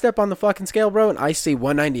 because I step on the fucking scale, bro, and I see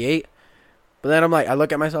 198, but then I'm like, I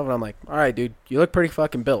look at myself and I'm like, all right, dude, you look pretty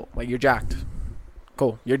fucking built. Like, you're jacked.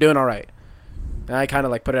 Cool. You're doing all right. And I kind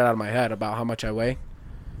of like put it out of my head about how much I weigh.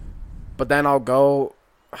 But then I go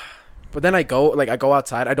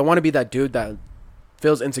outside. I don't want to be that dude that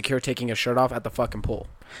feels insecure taking his shirt off at the fucking pool.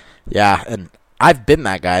 Yeah, and I've been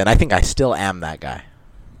that guy, and I think I still am that guy.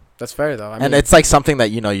 That's fair, though. And it's like something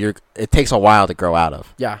that, you know, it takes a while to grow out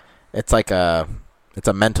of. Yeah. It's like it's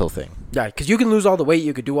a mental thing. Yeah, because you can lose all the weight,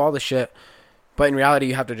 you could do all the shit, But in reality,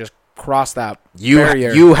 you have to just cross that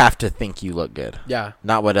barrier. You have to think you look good. Yeah.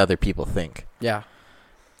 Not what other people think. Yeah.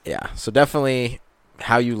 Yeah. So definitely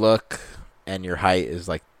how you look and your height is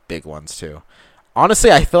like big ones too.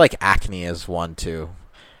 Honestly, I feel like acne is one too.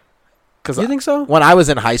 Cause you think so? When I was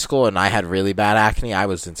in high school and I had really bad acne, I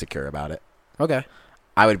was insecure about it. Okay.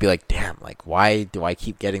 I would be like, damn, like, why do I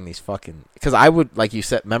keep getting these fucking... Because I would, like you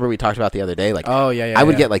said, remember we talked about the other day? Like, I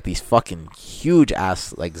would get, like, these fucking huge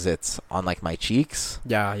ass, like, zits on, like, my cheeks.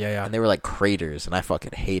 Yeah. And they were, like, craters, and I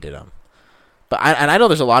fucking hated them. But I know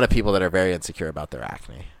there's a lot of people that are very insecure about their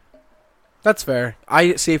acne. That's fair.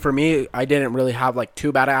 I see, for me, I didn't really have, like,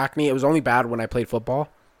 too bad acne. It was only bad when I played football.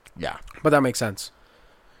 Yeah. But that makes sense.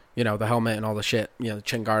 You know, the helmet and all the shit, you know, the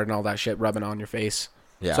chin guard and all that shit rubbing on your face.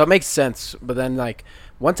 Yeah. So it makes sense. But then, like,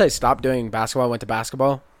 once I stopped doing basketball, I went to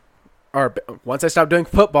basketball. Or once I stopped doing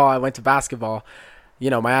football, I went to basketball.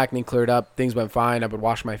 You know, my acne cleared up. Things went fine. I would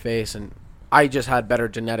wash my face. And I just had better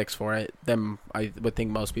genetics for it than I would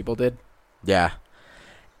think most people did. Yeah.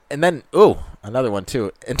 And then, another one,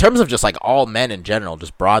 too. In terms of just, like, all men in general,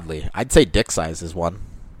 just broadly, I'd say dick size is one.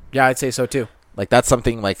 Yeah, I'd say so, too. Like, that's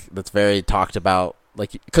something, like, that's very talked about.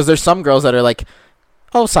 Like, because there's some girls that are like,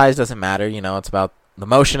 oh, size doesn't matter. You know, it's about the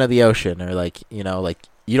motion of the ocean, or like, you know, like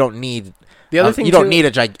you don't need the other thing. You don't need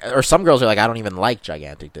or some girls are like, I don't even like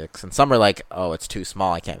gigantic dicks, and some are like, oh, it's too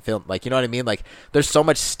small, I can't feel. Like, you know what I mean? Like, there's so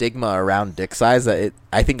much stigma around dick size that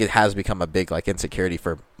I think it has become a big like insecurity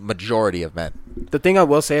for majority of men. The thing I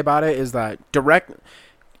will say about it is that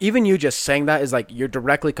even you just saying that is like you're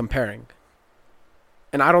directly comparing,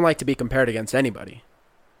 and I don't like to be compared against anybody.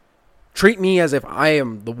 Treat me as if I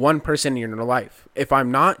am the one person in your life. If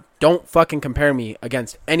I'm not, don't fucking compare me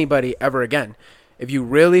against anybody ever again. If you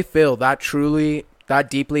really feel that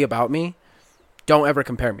deeply about me, don't ever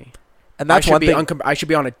compare me. And that's one thing. I should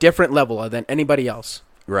be on a different level than anybody else.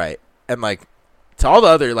 Right. And like to all the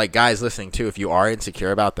other like guys listening too, if you are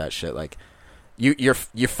insecure about that shit, like you're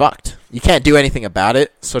fucked. You can't do anything about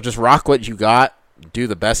it. So just rock what you got, do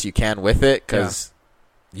the best you can with it, because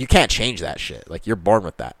you can't change that shit. Like, you're born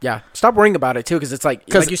with that. Yeah. Stop worrying about it, too, because it's like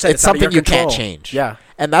you said, it's something you can't change. Yeah.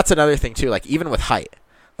 And that's another thing, too. Like, even with height.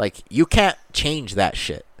 Like, you can't change that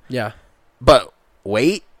shit. Yeah. But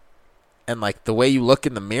weight and, like, the way you look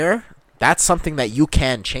in the mirror, that's something that you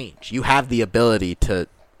can change. You have the ability to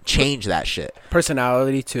change that shit.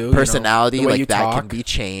 Personality, too. Personality, you know, like, that can be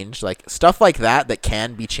changed. Like, stuff like that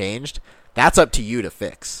can be changed, that's up to you to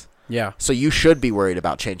fix. Yeah. So you should be worried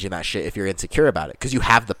about changing that shit if you're insecure about it, because you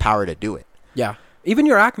have the power to do it. Yeah. Even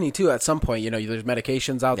your acne, too, at some point. You know, there's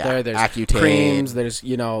medications out there. There's Accutane. Creams. There's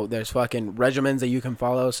fucking regimens that you can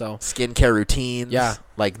follow. So skincare routines. Yeah.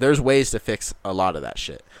 Like, there's ways to fix a lot of that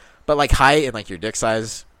shit. But, like, height and, like, your dick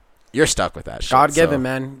size, you're stuck with that shit. God-given,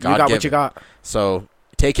 man. You got what you got. So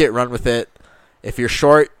take it, run with it. If you're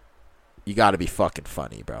short, you got to be fucking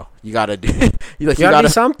funny, bro. You got to do... you gotta be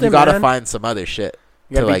something, You got to man. find some other shit.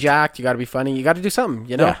 You gotta be jacked. You gotta be funny. You gotta do something.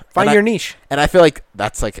 You know, yeah. Find your niche. And I feel like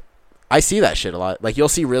that's like, I see that shit a lot. Like, you'll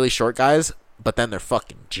see really short guys, but then they're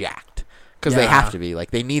fucking jacked because they have to be.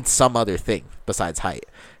 Like, they need some other thing besides height.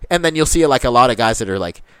 And then you'll see like a lot of guys that are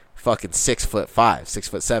like fucking 6'5",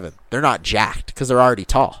 6'7". They're not jacked because they're already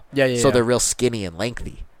tall. Yeah. So they're real skinny and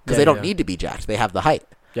lengthy because they don't need to be jacked. They have the height.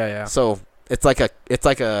 Yeah. So it's like a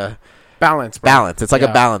balance. Bro. Balance. It's like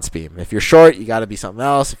a balance beam. If you're short, you got to be something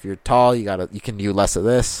else. If you're tall, you can do less of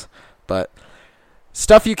this. But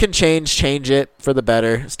stuff you can change it for the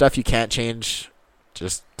better. Stuff you can't change,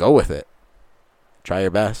 just go with it. Try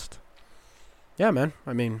your best. Yeah, man.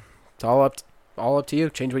 I mean, it's all up to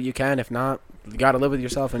you. Change what you can. If not, you got to live with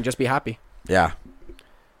yourself and just be happy. Yeah.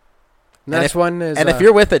 Next one is... And if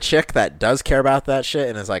you're with a chick that does care about that shit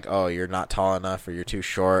and is like, oh, you're not tall enough, or you're too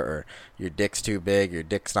short, or your dick's too big, your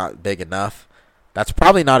dick's not big enough, that's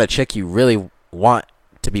probably not a chick you really want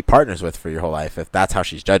to be partners with for your whole life if that's how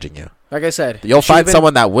she's judging you. Like I said... You'll find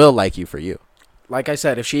someone that will like you for you. Like I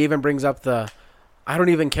said, if she even brings up I don't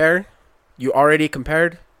even care, you already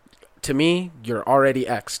compared, to me, you're already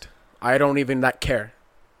X'd. I don't even care.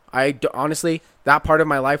 Honestly, that part of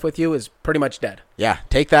my life with you is pretty much dead. Yeah,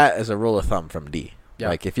 take that as a rule of thumb from D. Yeah.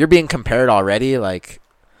 Like, if you're being compared already, like,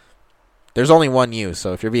 there's only one you.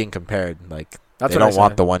 So if you're being compared, like, they don't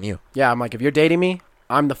want the one you. Yeah, I'm like, if you're dating me,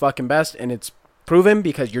 I'm the fucking best, and it's proven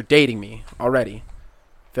because you're dating me already.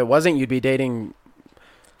 If it wasn't, you'd be dating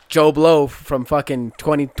Joe Blow from fucking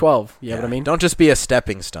 2012. You know what I mean? Don't just be a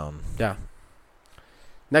stepping stone. Yeah.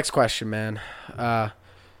 Next question, man.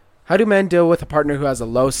 How do men deal with a partner who has a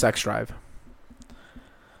low sex drive?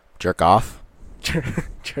 Jerk off.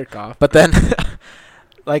 Jerk off. But then,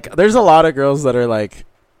 like, there's a lot of girls that are like,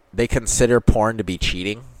 they consider porn to be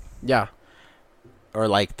cheating. Yeah. or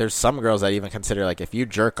like there's some girls that even consider like if you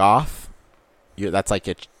jerk off, that's like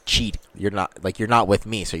a cheat. You're not with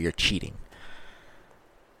me, so you're cheating.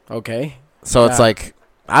 Okay. So it's like,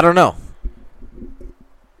 I don't know.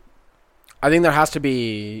 I think there has to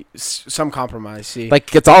be some compromise. See,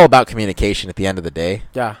 like it's all about communication at the end of the day.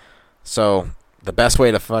 Yeah. So the best way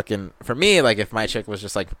to for me, like if my chick was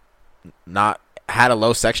just like had a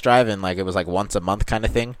low sex drive and like it was like once a month kind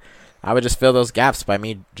of thing, I would just fill those gaps by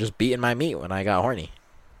me just beating my meat when I got horny.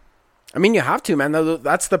 I mean, you have to, man.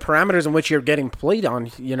 That's the parameters in which you're getting played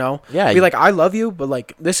on, you know? Yeah. Be like, I love you, but,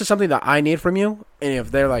 like, this is something that I need from you. And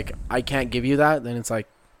if they're like, I can't give you that, then it's like,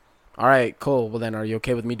 all right, cool. Well, then are you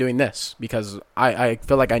okay with me doing this? Because I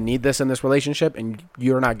feel like I need this in this relationship, and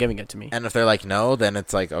you're not giving it to me. And if they're like, no, then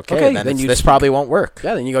it's like, okay then this probably won't work.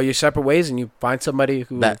 Yeah, then you go your separate ways, and you find somebody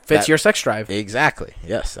who fits your sex drive. Exactly.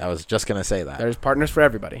 Yes, I was just going to say that. There's partners for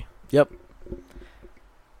everybody. Yep.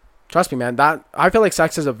 Trust me, man. I feel like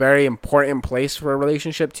sex is a very important place for a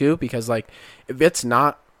relationship too, because like if it's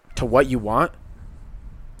not to what you want,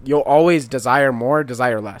 you'll always desire more,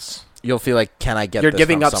 desire less. You'll feel like, can I get? You're this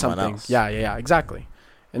giving from up someone something. Else? Yeah, exactly.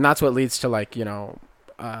 And that's what leads to like going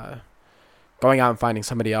out and finding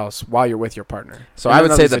somebody else while you're with your partner. So I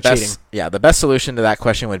would say the best solution to that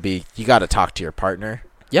question would be you got to talk to your partner.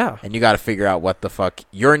 Yeah. And you got to figure out what the fuck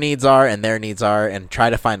your needs are and their needs are and try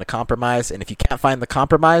to find a compromise. And if you can't find the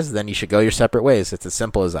compromise, then you should go your separate ways. It's as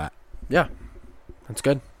simple as that. Yeah. That's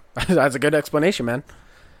good. That's a good explanation, man.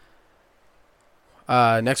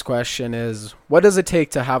 Next question is, what does it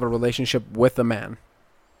take to have a relationship with a man?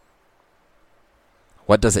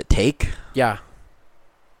 What does it take? Yeah.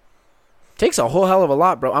 Takes a whole hell of a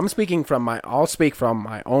lot, bro. I'll speak from my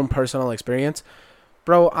own personal experience.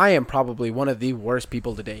 Bro, I am probably one of the worst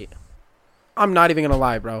people to date. I'm not even going to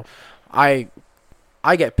lie, bro. I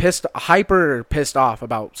get hyper pissed off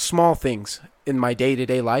about small things in my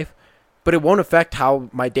day-to-day life, but it won't affect how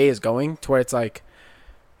my day is going to where it's like,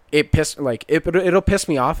 it'll piss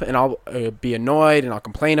me off and I'll be annoyed and I'll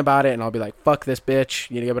complain about it and I'll be like, fuck this bitch.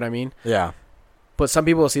 You get what I mean? Yeah. But some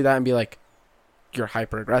people will see that and be like, you're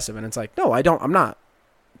hyper aggressive. And it's like, no, I'm not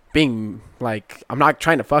being like, I'm not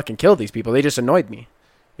trying to fucking kill these people. They just annoyed me.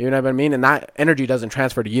 You know what I mean? And that energy doesn't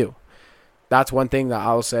transfer to you. That's one thing that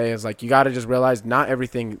I'll say is like, you got to just realize not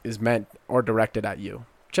everything is meant or directed at you.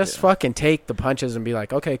 Just fucking take the punches and be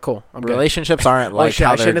like, okay, cool. Relationships aren't like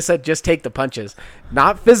I shouldn't have said just take the punches.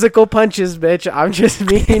 Not physical punches, bitch. I just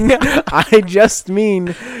mean,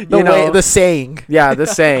 the saying. Yeah, the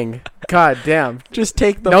saying. God damn. Just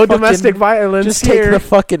take the domestic violence. Just take the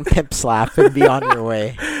fucking pimp slap and be on your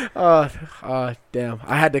way. Damn.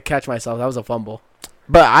 I had to catch myself. That was a fumble.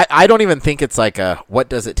 But I don't even think it's like what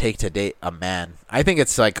does it take to date a man? I think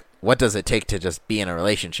it's like, what does it take to just be in a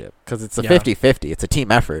relationship? Because it's a 50-50. It's a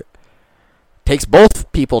team effort. Takes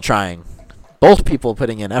both people trying. Both people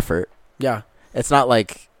putting in effort. Yeah. It's not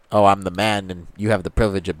like, oh, I'm the man and you have the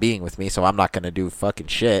privilege of being with me, so I'm not going to do fucking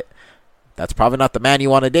shit. That's probably not the man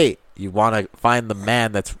you want to date. You want to find the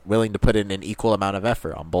man that's willing to put in an equal amount of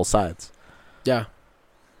effort on both sides. Yeah.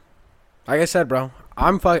 Like I said, bro,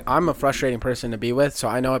 I'm a frustrating person to be with, so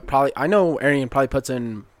I know Arian probably puts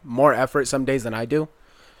in more effort some days than I do.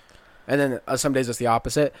 And then some days it's the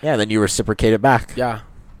opposite. Yeah, then you reciprocate it back. Yeah.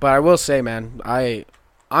 But I will say, man,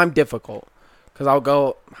 I'm difficult. Because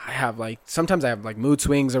sometimes I have like mood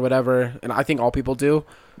swings or whatever. And I think all people do.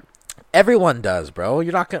 Everyone does, bro.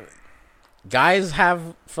 You're not going to. Guys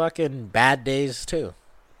have fucking bad days too.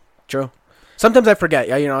 True. Sometimes I forget.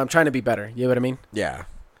 Yeah, I'm trying to be better. You know what I mean? Yeah.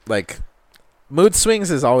 Like, mood swings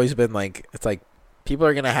has always been like, it's like people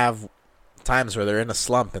are going to have times where they're in a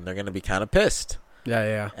slump and they're going to be kind of pissed.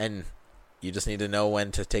 Yeah. And you just need to know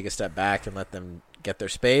when to take a step back and let them get their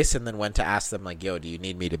space, and then when to ask them, like, yo, do you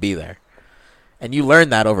need me to be there? And you learn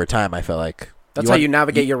that over time, I feel like. That's how you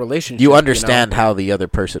navigate your relationship. You understand how the other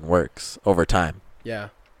person works over time. Yeah.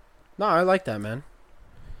 No, I like that, man.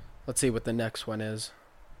 Let's see what the next one is.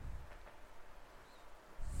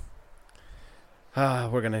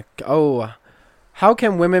 We're going to... how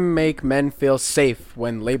can women make men feel safe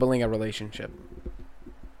when labeling a relationship?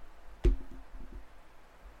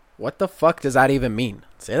 What the fuck does that even mean?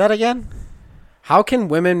 Say that again? How can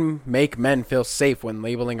women make men feel safe when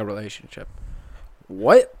labeling a relationship?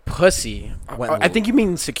 What pussy? I think you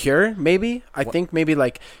mean secure, maybe? I think maybe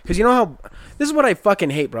like... Because you know how... This is what I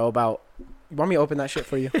fucking hate, bro, about... You want me to open that shit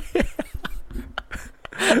for you?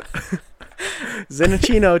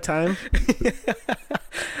 Zenachino time.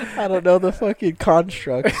 I don't know the fucking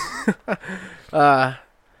construct.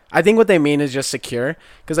 I think what they mean is just secure.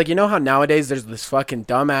 Because, like, you know how nowadays there's this fucking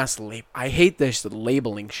dumbass... I hate this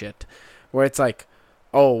labeling shit. Where it's like,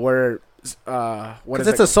 oh, Because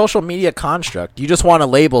it's a social media construct. You just want a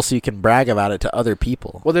label so you can brag about it to other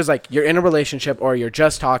people. Well, there's like you're in a relationship, or you're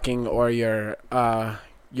just talking, or you're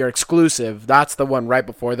exclusive. That's the one right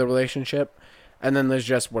before the relationship, and then there's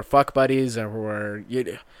just we're fuck buddies, or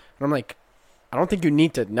and I'm like, I don't think you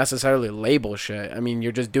need to necessarily label shit. I mean,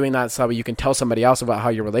 you're just doing that so you can tell somebody else about how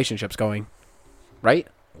your relationship's going, right?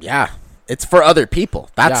 Yeah, it's for other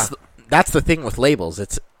people. That's the thing with labels.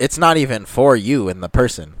 It's not even for you and the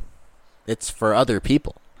person. It's for other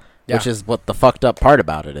people, which is what the fucked up part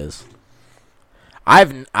about it is. I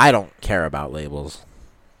don't care about labels.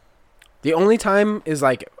 The only time is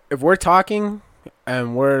like if we're talking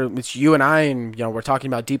and it's you and I, and we're talking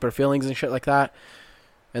about deeper feelings and shit like that,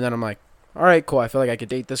 and then I'm like, all right, cool. I feel like I could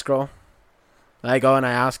date this girl. And I go and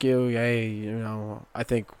I ask you, hey, I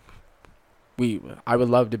think I would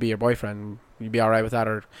love to be your boyfriend. You'd be all right with that,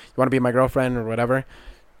 or you want to be my girlfriend, or whatever,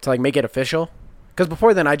 to like make it official. Because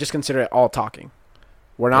before then, I just consider it all talking.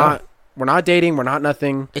 We're not dating. We're not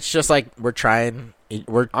nothing. It's just like I'm trying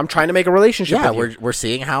to make a relationship. Yeah, with you. we're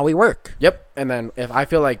seeing how we work. Yep. And then if I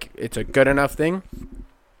feel like it's a good enough thing,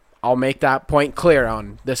 I'll make that point clear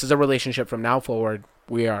on this is a relationship from now forward.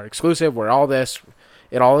 We are exclusive. We're all this.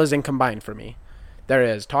 It all is in combined for me. There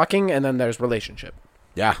is talking, and then there's relationship.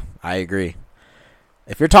 Yeah, I agree.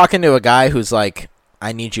 If you're talking to a guy who's like,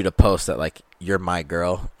 I need you to post that like you're my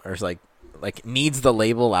girl, or it's like needs the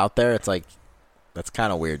label out there, it's like that's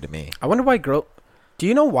kind of weird to me. I wonder why do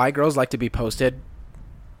you know why girls like to be posted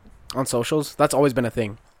on socials? That's always been a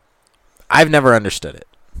thing. I've never understood it.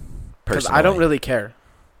 Because I don't really care.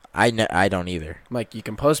 I don't either. Like, you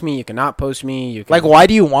can post me, you cannot post me. You can... Like, why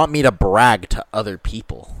do you want me to brag to other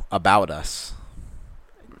people about us?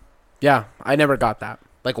 Yeah, I never got that.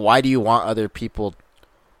 Like, why do you want other people?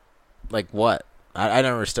 Like, what? I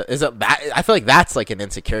never understood. Is it that? I feel like that's like an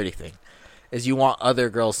insecurity thing. Is you want other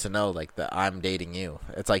girls to know like that I'm dating you.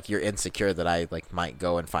 It's like you're insecure that I like might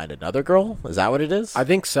go and find another girl. Is that what it is? I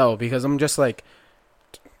think so, because I'm just like,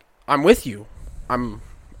 I'm with you.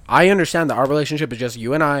 I understand that our relationship is just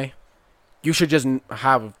you and I. You should just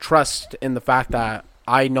have trust in the fact that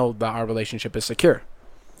I know that our relationship is secure.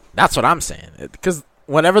 That's what I'm saying. Because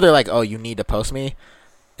whenever they're like, oh, you need to post me,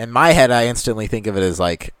 in my head I instantly think of it as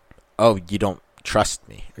like, oh, you don't trust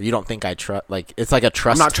me, or you don't think I trust. Like, it's like a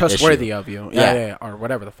trust. I'm not trustworthy issue of you. Yeah, or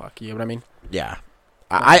whatever the fuck. You know what I mean? Yeah.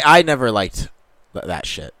 I never liked that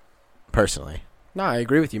shit personally. No, I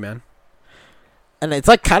agree with you, man. And it's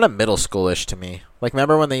like kind of middle schoolish to me. Like,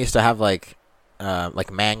 remember when they used to have like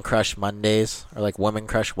man crush Mondays or like woman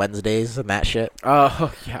crush Wednesdays and that shit?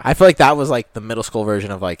 Oh yeah. I feel like that was like the middle school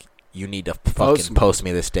version of like, you need to fucking post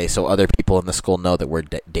me this day so other people in the school know that we're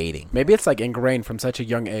dating. Maybe it's like ingrained from such a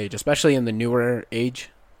young age, especially in the newer age.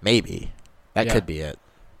 Maybe. That could be it.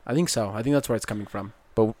 I think so. I think that's where it's coming from.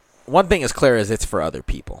 But one thing is clear is it's for other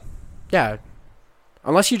people. Yeah.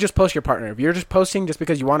 Unless you just post your partner. If you're just posting just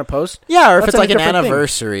because you want to post. Yeah, or if it's like an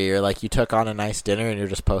anniversary or like you took on a nice dinner and you're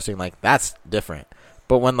just posting, like, that's different.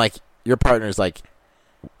 But when like your partner's like,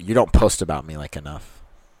 you don't post about me like enough.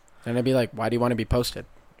 And it'd be like, why do you want to be posted?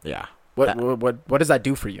 Yeah. What does that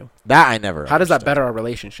do for you? That I never How does that better our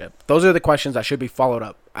relationship? Those are the questions that should be followed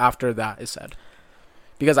up after that is said.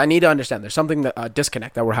 Because I need to understand there's something that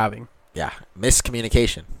disconnect that we're having. Yeah.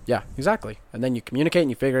 Miscommunication. Yeah, exactly. And then you communicate and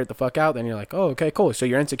you figure it the fuck out. Then you're like, oh, okay, cool. So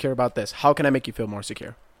you're insecure about this. How can I make you feel more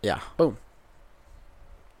secure? Yeah. Boom.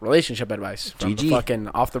 Relationship advice from GG. the fucking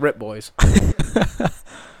off the rip boys.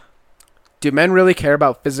 Do men really care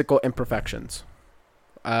about physical imperfections?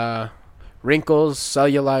 Wrinkles,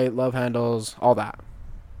 cellulite, love handles, all that.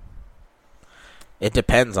 It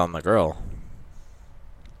depends on the girl.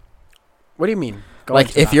 What do you mean?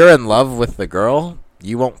 Like, if you're in love with the girl,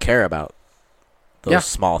 you won't care about those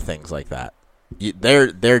small things like that.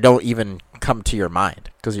 They don't even come to your mind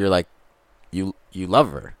because you're like, you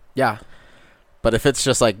love her. Yeah. But if it's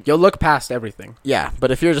just like, you'll look past everything. Yeah. But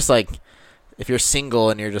if you're just like, if you're single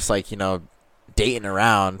and you're just like, dating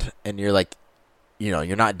around and you're like,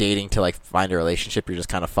 you're not dating to like find a relationship, you're just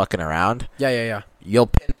kind of fucking around. Yeah. You'll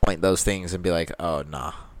pinpoint those things and be like, oh,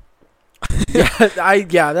 nah.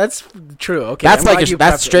 Yeah, that's true. Okay,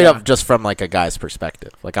 that's straight up just from like a guy's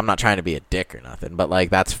perspective. Like, I'm not trying to be a dick or nothing, but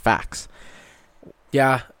like that's facts.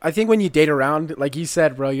 Yeah, I think when you date around, like you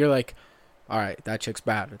said, bro, you're like, all right, that chick's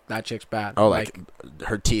bad. That chick's bad. Oh, like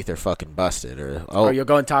her teeth are fucking busted, or you'll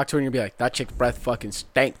go and talk to her and you'll be like, that chick's breath fucking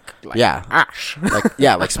stank. Like, yeah, ash.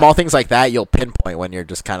 like small things like that, you'll pinpoint when you're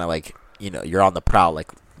just kind of like, you're on the prowl,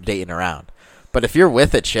 like dating around. But if you're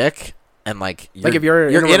with a chick. And like if you're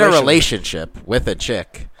in a relationship with a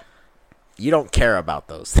chick, you don't care about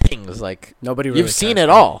those things. Like, nobody really you've seen it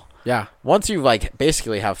all. Yeah. Once you like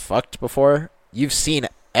basically have fucked before, you've seen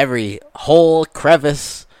every hole,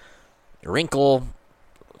 crevice, wrinkle,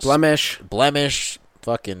 blemish,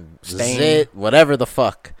 fucking stain, zit, whatever the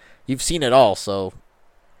fuck. You've seen it all, so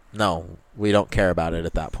no, we don't care about it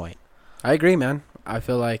at that point. I agree, man. I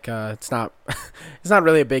feel like it's not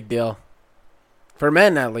really a big deal. For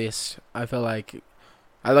men, at least, I feel like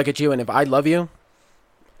I look at you, and if I love you,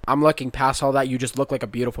 I'm looking past all that. You just look like a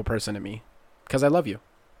beautiful person to me because I love you.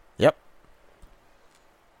 Yep.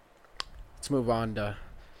 Let's move on to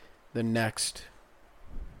the next.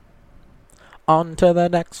 On to the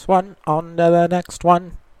next one. On to the next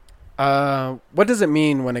one. What does it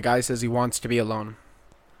mean when a guy says he wants to be alone?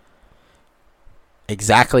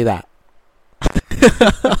 Exactly that.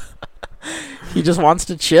 He just wants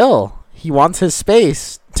to chill. He wants his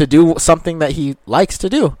space to do something that he likes to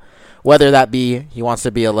do. Whether that be he wants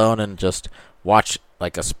to be alone and just watch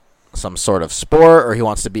like some sort of sport, or he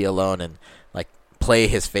wants to be alone and like play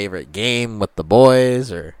his favorite game with the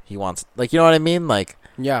boys, or he wants, like, you know what I mean? Like,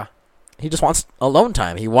 yeah, he just wants alone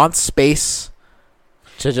time. He wants space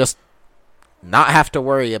to just not have to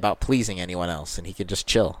worry about pleasing anyone else, and he could just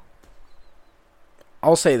chill.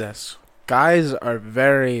 I'll say this. Guys are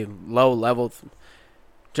very low level.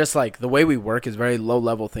 Just like the way we work is very low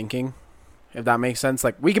level thinking, if that makes sense.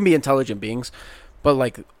 Like, we can be intelligent beings, but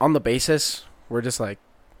like on the basis, we're just like,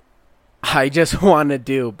 I just want to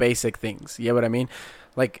do basic things. You know what I mean?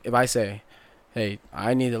 Like, if I say, hey,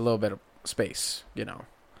 I need a little bit of space, you know,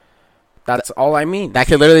 that's all I mean. That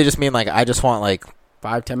could literally just mean like, I just want like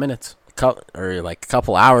 5-10 minutes. Or like a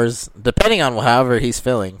couple hours, depending on however he's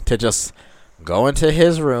feeling, to just go into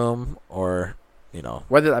his room, or, you know,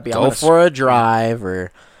 whether that be go for a drive,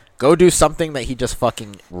 or go do something that he just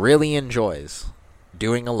fucking really enjoys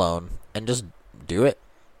doing alone, and just do it.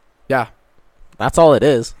 Yeah. That's all it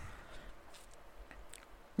is.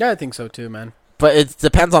 Yeah, I think so too, man. But it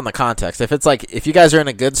depends on the context. If it's like, if you guys are in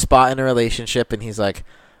a good spot in a relationship and he's like,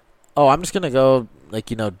 oh, I'm just going to go,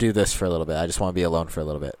 like, you know, do this for a little bit. I just want to be alone for a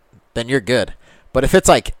little bit. Then you're good. But if it's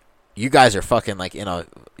like, you guys are fucking like in a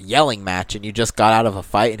yelling match and you just got out of a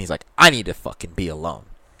fight and he's like, I need to fucking be alone,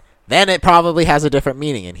 then it probably has a different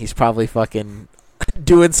meaning and he's probably fucking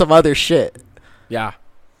doing some other shit. Yeah.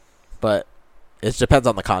 But it depends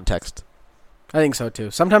on the context. I think so too.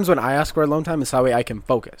 Sometimes when I ask for alone time, it's that way I can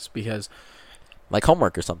focus, because like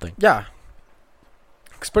homework or something. Yeah.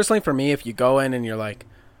 Especially for me, if you go in and you're like,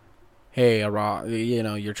 hey, you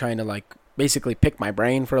know, you're trying to like basically pick my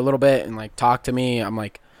brain for a little bit and like talk to me, I'm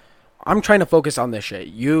like, I'm trying to focus on this shit.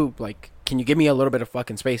 You, like, can you give me a little bit of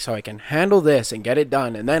fucking space so I can handle this and get it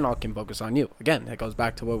done, and then I can focus on you. Again, that goes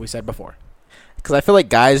back to what we said before. Because I feel like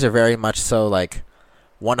guys are very much so like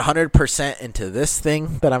 100% into this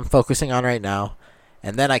thing that I'm focusing on right now,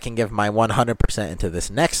 and then I can give my 100% into this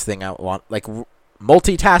next thing I want. Like,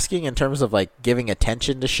 multitasking in terms of like giving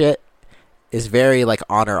attention to shit is very like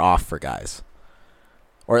on or off for guys.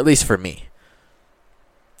 Or at least for me.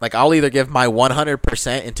 Like, I'll either give my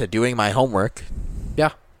 100% into doing my homework.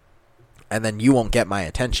 Yeah. And then you won't get my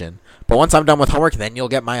attention. But once I'm done with homework, then you'll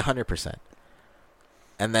get my 100%.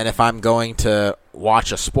 And then if I'm going to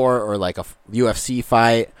watch a sport or like a UFC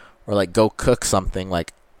fight or like go cook something,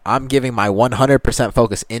 like, I'm giving my 100%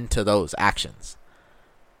 focus into those actions.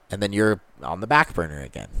 And then you're on the back burner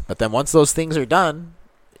again. But then once those things are done,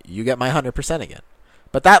 you get my 100% again.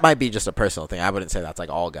 But that might be just a personal thing. I wouldn't say that's like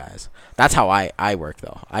all guys. That's how I work,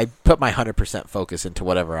 though. I put my 100% focus into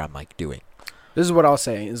whatever I'm like doing. This is what I'll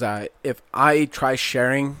say, is that if I try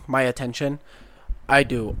sharing my attention, I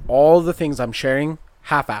do all the things I'm sharing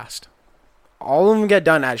half-assed. All of them get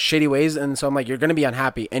done at shitty ways, and so I'm like, you're going to be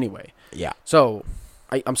unhappy anyway. Yeah. So,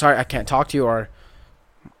 I'm sorry I can't talk to you, or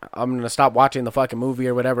I'm going to stop watching the fucking movie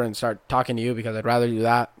or whatever and start talking to you because I'd rather do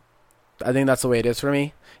that. I think that's the way it is for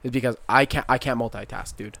me, is because I can't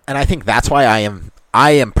multitask, dude. And I think that's why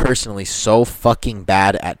I am personally so fucking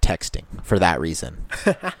bad at texting for that reason.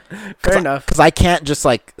 Fair enough. Because I can't just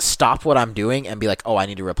like stop what I'm doing and be like, oh, I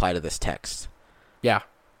need to reply to this text. Yeah.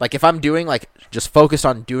 Like, if I'm doing like just focused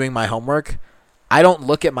on doing my homework, I don't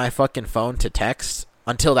look at my fucking phone to text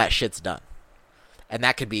until that shit's done. And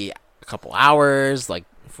that could be a couple hours, like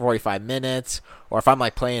 45 minutes, or if I'm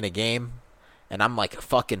like playing a game and I'm like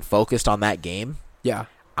fucking focused on that game. Yeah.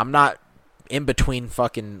 I'm not in between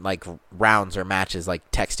fucking like rounds or matches like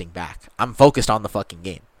texting back. I'm focused on the fucking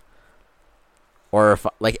game. Or if,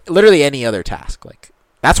 like, literally any other task. Like,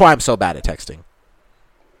 that's why I'm so bad at texting.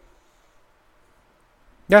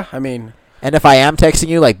 Yeah, I mean, and if I am texting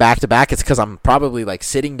you like back to back, it's because I'm probably like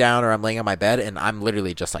sitting down or I'm laying on my bed and I'm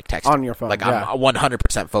literally just like texting on your phone. Like, yeah. I'm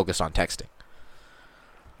 100% focused on texting.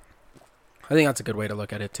 I think that's a good way to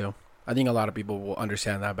look at it too. I think a lot of people will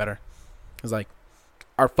understand that better. It's like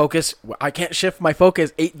our focus. I can't shift my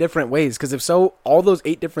focus 8 different ways because if so, all those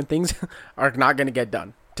 8 different things are not going to get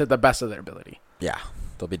done to the best of their ability. Yeah,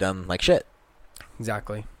 they'll be done like shit.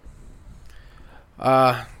 Exactly.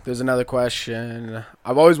 There's another question.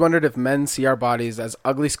 I've always wondered if men see our bodies as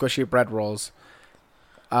ugly, squishy bread rolls,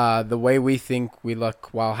 the way we think we look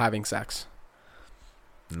while having sex.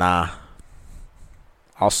 Nah.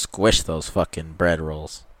 I'll squish those fucking bread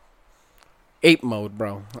rolls. Ape mode,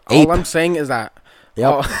 bro. Ape. All I'm saying is that.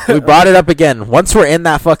 Yep. We brought it up again. Once we're in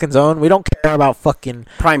that fucking zone, we don't care about fucking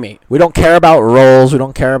primate. We don't care about rolls. We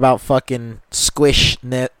don't care about fucking squish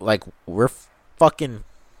knit. Like, we're fucking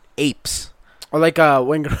apes. Or like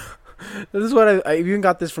when this is what I even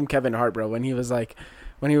got this from Kevin Hart, bro. When he was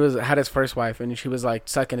had his first wife and she was like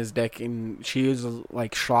sucking his dick and she was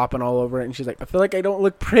like slopping all over it and she's like, I feel like I don't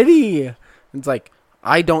look pretty. And it's like,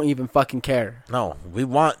 I don't even fucking care. No, we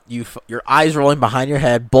want you. Your eyes rolling behind your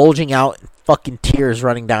head, bulging out, and fucking tears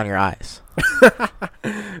running down your eyes.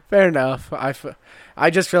 Fair enough. I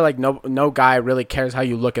just feel like no guy really cares how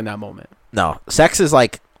you look in that moment. No, sex is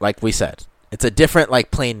like we said, it's a different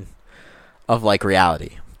like plane of like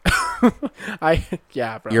reality.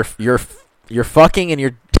 Yeah, bro. You're fucking and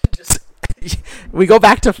you're just we go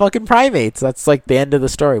back to fucking primates. That's like the end of the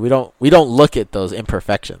story. We don't look at those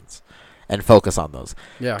imperfections and focus on those.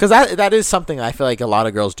 Yeah. Cuz that is something I feel like a lot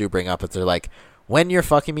of girls do bring up. It's they're like, when you're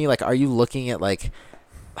fucking me, like, are you looking at like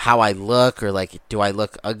how I look, or like, do I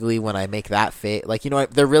look ugly when I make that face? Like, you know,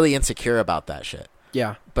 they're really insecure about that shit.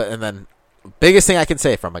 Yeah. And then biggest thing I can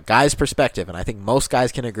say from a guy's perspective, and I think most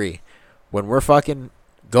guys can agree, when we're fucking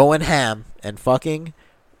going ham and fucking,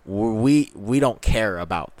 we don't care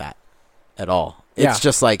about that at all. It's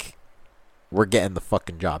just like we're getting the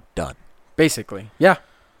fucking job done. Basically. Yeah.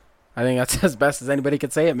 I think that's as best as anybody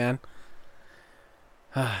could say it, man.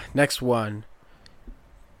 Next one.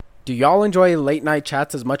 Do y'all enjoy late night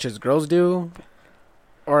chats as much as girls do?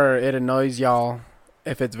 Or it annoys y'all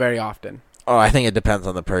if it's very often? Oh, I think it depends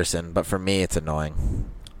on the person, but for me it's annoying.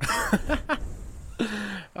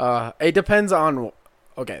 It depends on...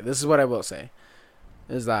 Okay, this is what I will say.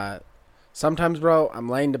 Is that sometimes, bro, I'm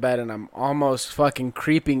laying to bed and I'm almost fucking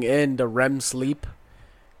creeping into REM sleep.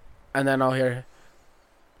 And then I'll hear...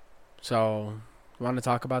 So, you want to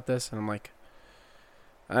talk about this? And I'm like...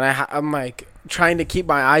 And I'm like trying to keep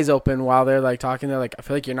my eyes open while they're like talking. They're like, I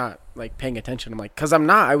feel like you're not like paying attention. I'm like, cause I'm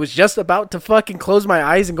not. I was just about to fucking close my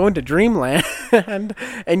eyes and go into dreamland,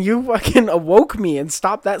 and you fucking awoke me and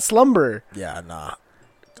stopped that slumber. Yeah, nah.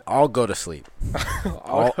 I'll go to sleep.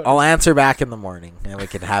 I'll answer back in the morning and we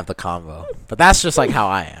can have the convo. But that's just like how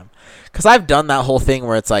I am. Cause I've done that whole thing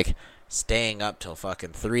where it's like staying up till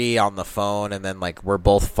fucking 3 on the phone, and then like we're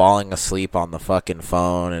both falling asleep on the fucking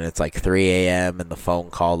phone, and it's like 3 a.m. and the phone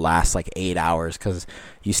call lasts like 8 hours because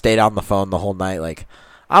you stayed on the phone the whole night. Like,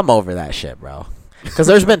 I'm over that shit, bro. Because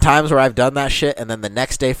there's been times where I've done that shit, and then the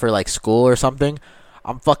next day for like school or something,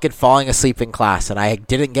 I'm fucking falling asleep in class and I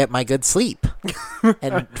didn't get my good sleep.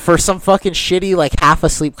 And for some fucking shitty like half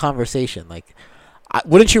asleep conversation, like,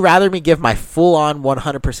 wouldn't you rather me give my full on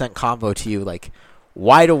 100% convo to you, like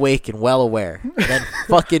wide awake and well aware, than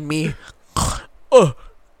fucking me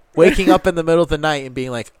waking up in the middle of the night and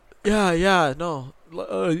being like, yeah, no,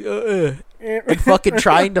 and fucking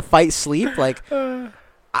trying to fight sleep? Like,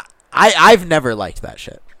 I've never liked that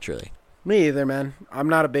shit, truly. Me either, man. I'm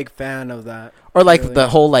not a big fan of that. Or like really. The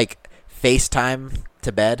whole like FaceTime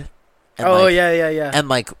to bed. And yeah. And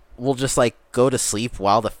like we'll just like go to sleep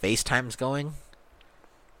while the FaceTime's going.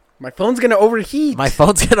 My phone's gonna overheat. My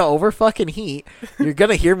phone's gonna over-fucking heat. You're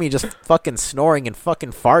gonna hear me just fucking snoring and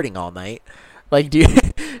fucking farting all night. Like, do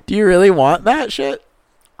you really want that shit?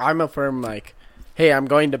 I'm a firm like, hey, I'm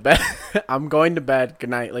going to bed. I'm going to bed.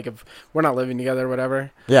 Good night. Like, if we're not living together or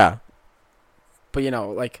whatever. Yeah. But, you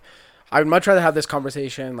know, like, I would much rather have this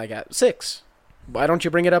conversation, like, at 6. Why don't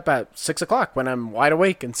you bring it up at 6 o'clock when I'm wide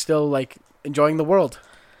awake and still, like, enjoying the world?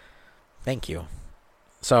 Thank you.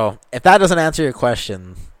 So, if that doesn't answer your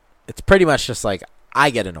question... It's pretty much just like,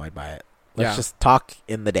 I get annoyed by it. Let's just talk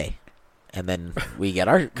in the day, and then we get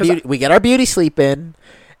our beauty sleep in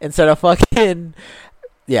instead of fucking.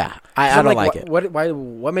 Yeah, I don't like it.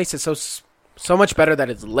 What makes it so much better that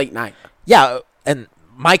it's late night? Yeah, and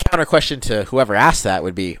my counter question to whoever asked that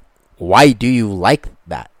would be, why do you like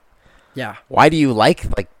that? Yeah, why do you like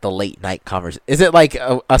the late night conversation? Is it like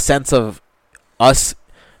a sense of us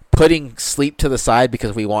putting sleep to the side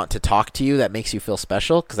because we want to talk to you that makes you feel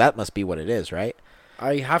special? Because that must be what it is, right?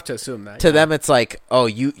 I have to assume that. To them, it's like, oh,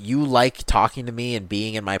 you like talking to me and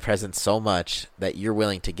being in my presence so much that you're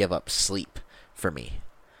willing to give up sleep for me.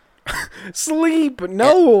 Sleep.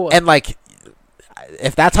 No. And like,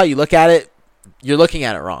 if that's how you look at it, you're looking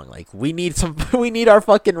at it wrong. Like, we need our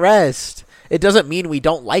fucking rest. It doesn't mean we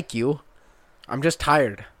don't like you. I'm just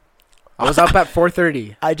tired. I was up at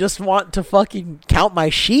 4:30. I just want to fucking count my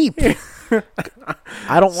sheep.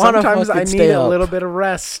 I don't want to fucking Sometimes I need stay up. a little bit of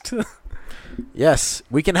rest. Yes,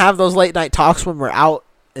 we can have those late night talks when we're out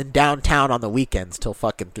in downtown on the weekends till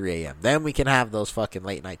fucking 3 a.m. Then we can have those fucking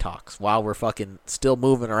late night talks while we're fucking still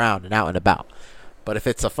moving around and out and about. But if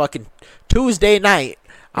it's a fucking Tuesday night,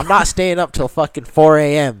 I'm not staying up till fucking 4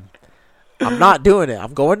 a.m. I'm not doing it.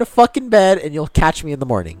 I'm going to fucking bed, and you'll catch me in the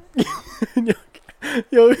morning.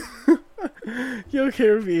 Yo,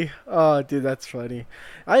 Kirby. Oh, dude, that's funny.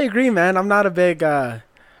 I agree, man. I'm not a big. I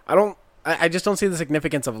just don't see the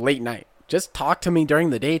significance of late night. Just talk to me during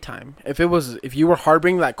the daytime. If you were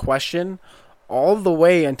harboring that question all the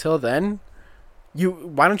way until then,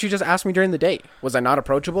 why don't you just ask me during the day? Was I not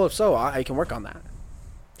approachable? If so, I can work on that.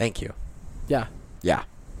 Thank you. Yeah. Yeah.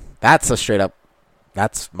 That's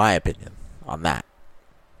my opinion on that.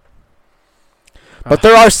 But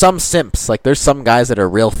there are some simps. Like, there's some guys that are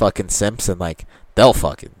real fucking simps, and like, they'll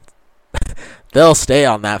stay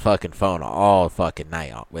on that fucking phone all fucking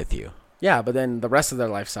night with you. Yeah, but then the rest of their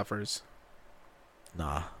life suffers.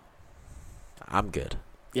 Nah. I'm good.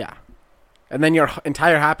 Yeah. And then your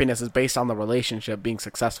entire happiness is based on the relationship being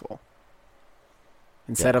successful.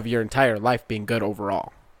 Instead of your entire life being good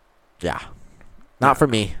overall. Yeah. Not for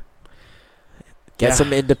me. Get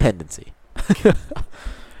some independency.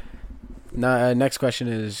 Next question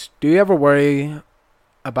is, do you ever worry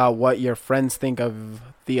about what your friends think of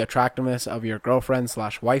the attractiveness of your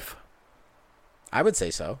girlfriend/wife? I would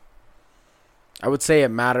say so. I would say it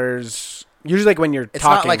matters. Usually, like when you're it's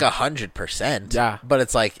talking, not like 100%. Yeah, but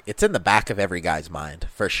it's like it's in the back of every guy's mind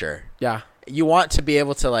for sure. Yeah, you want to be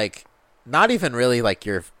able to like not even really like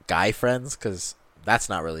your guy friends, because that's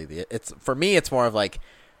not really it's for me. It's more of like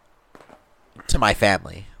to my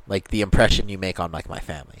family, like the impression you make on like my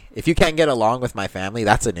family. If you can't get along with my family,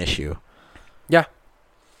 that's an issue. Yeah.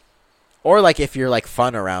 Or like if you're like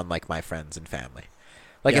fun around like my friends and family,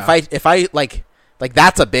 like if I like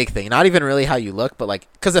that's a big thing. Not even really how you look, but like,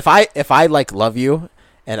 because if I like love you,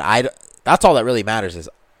 and that's all that really matters is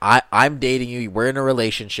I'm dating you. We're in a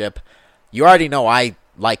relationship. You already know I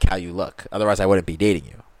like how you look. Otherwise, I wouldn't be dating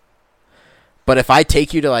you. But if I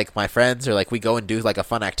take you to like my friends, or like we go and do like a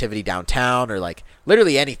fun activity downtown, or like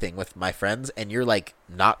literally anything with my friends, and you're like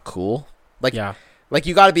not cool, like like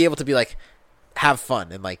you got to be able to be like have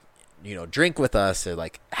fun and like, you know, drink with us, or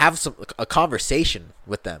like have a conversation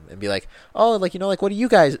with them and be like, oh, like, you know, like, what do you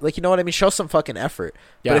guys like, you know what I mean? Show some fucking effort.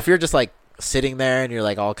 Yeah. But if you're just like sitting there and you're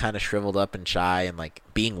like all kind of shriveled up and shy and like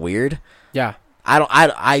being weird, that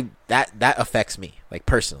affects me like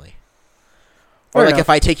personally. Or like if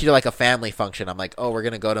I take you to like a family function, I'm like, oh, we're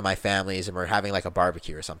gonna go to my family's and we're having like a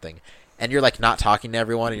barbecue or something, and you're like not talking to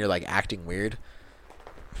everyone and you're like acting weird.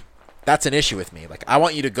 That's an issue with me. Like, I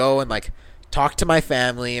want you to go and like talk to my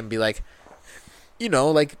family and be like, you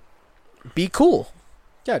know, like, be cool.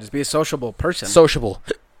 Yeah, just be a sociable person. Sociable.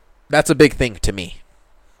 That's a big thing to me.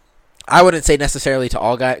 I wouldn't say necessarily to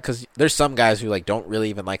all guys, because there's some guys who like don't really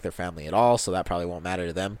even like their family at all, so that probably won't matter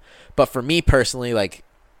to them. But for me personally, like,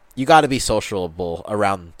 you got to be sociable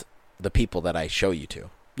around the people that I show you to.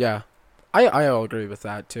 Yeah, I agree with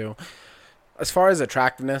that too. As far as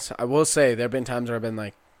attractiveness, I will say there have been times where I've been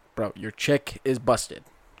like, bro, your chick is busted.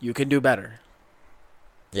 You can do better.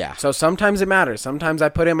 Yeah. So sometimes it matters. Sometimes I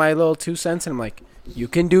put in my little 2 cents and I'm like, you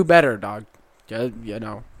can do better, dog. You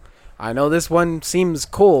know, I know this one seems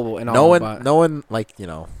cool and all, but no one, like, you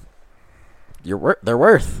know, they're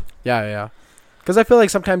worth. Yeah. Because I feel like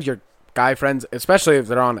sometimes your guy friends, especially if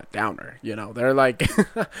they're on a downer, you know, they're like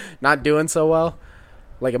not doing so well,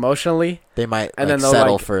 like emotionally. They might and like then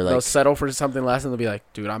they'll settle for something less, and they'll be like,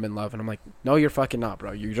 dude, I'm in love. And I'm like, no, you're fucking not,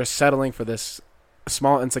 bro. You're just settling for this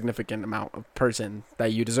small insignificant amount of person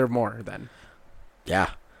that you deserve more than.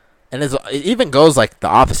 Yeah. And it even goes like the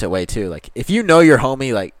opposite way too. Like, if you know your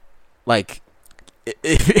homie, like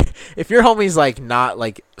if your homie's like not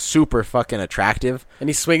like super fucking attractive and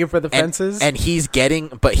he's swinging for the fences and he's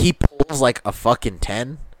but he pulls like a fucking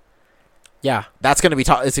 10, yeah, that's gonna be it's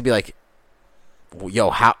gonna be like,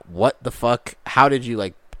 yo, what the fuck, how did you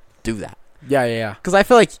like do that? Yeah. Because I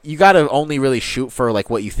feel like you gotta only really shoot for like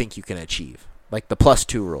what you think you can achieve, like the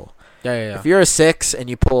 +2 rule. Yeah. If you're a 6 and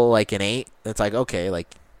you pull like an 8, it's like, okay, like,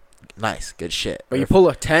 nice, good shit. But you pull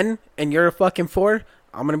a 10 and you're a fucking 4,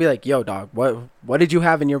 I'm gonna be like, yo, dog, what did you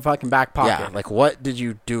have in your fucking back pocket? Yeah, like, what did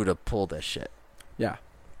you do to pull this shit? Yeah.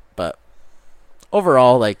 But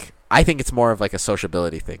overall, like, I think it's more of like a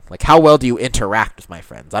sociability thing. Like, how well do you interact with my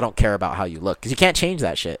friends? I don't care about how you look, because you can't change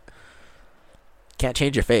that shit. Can't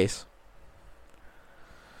change your face.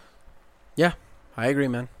 Yeah, I agree,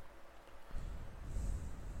 man.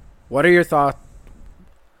 What are your thoughts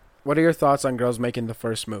on girls making the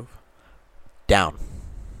first move? Down.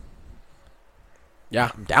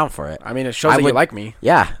 Yeah, I'm down for it. I mean, it shows that you like me.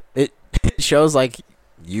 Yeah, it shows like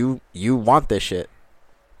you want this shit.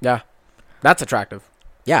 Yeah, that's attractive.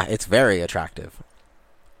 Yeah, it's very attractive.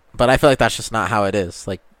 But I feel like that's just not how it is.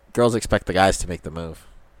 Like, girls expect the guys to make the move.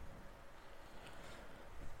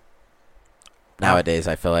 Nowadays,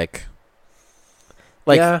 I feel like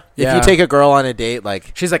if you take a girl on a date,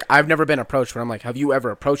 like, she's like, I've never been approached, but I'm like, have you ever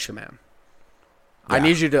approached a man? Yeah. I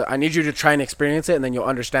need you to try and experience it, and then you'll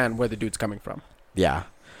understand where the dude's coming from. Yeah.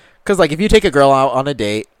 Because, like, if you take a girl out on a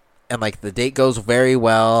date, and, like, the date goes very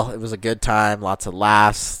well, it was a good time, lots of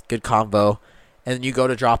laughs, good convo, and then you go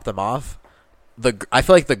to drop them off, I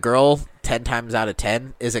feel like the girl, 10 times out of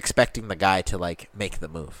 10, is expecting the guy to, like, make the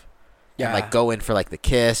move. Yeah. And, like, go in for, like, the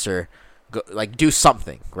kiss, or go, like, do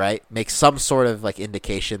something, right? Make some sort of, like,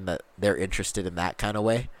 indication that they're interested in that kind of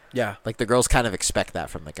way. Yeah. Like, the girls kind of expect that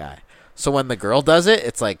from the guy. So when the girl does it,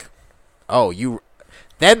 it's like, oh, you...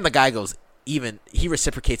 Then the guy goes he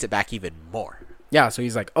reciprocates it back even more. Yeah, so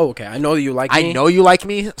he's like, oh, okay, I know you like me. I know you like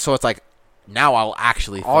me, so it's like, now I'll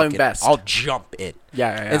actually invest. I'll jump in.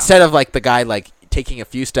 Yeah. Instead of, like, the guy, like, taking a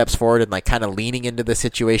few steps forward and, like, kind of leaning into the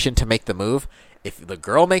situation to make the move, if the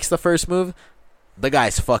girl makes the first move, the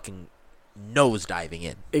guy's fucking nose diving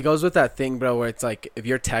in. It goes with that thing, bro, where it's like, if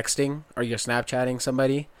you're texting or you're Snapchatting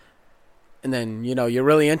somebody, and then, you know, you're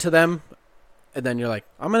really into them, and then you're like,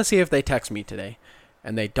 I'm going to see if they text me today.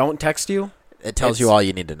 And they don't text you. It tells you all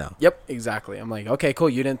you need to know. Yep, exactly. I'm like, okay, cool.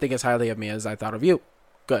 You didn't think as highly of me as I thought of you.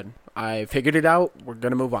 Good. I figured it out. We're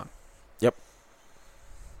going to move on. Yep.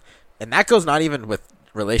 And that goes not even with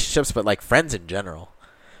relationships, but, like, friends in general.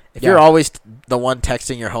 If you're always the one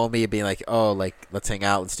texting your homie being like, oh, like, let's hang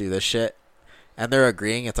out, let's do this shit, and they're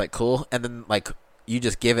agreeing, it's like, cool. And then, like, you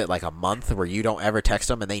just give it, like, a month where you don't ever text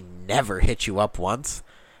them and they never hit you up once.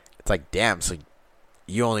 It's like, damn, so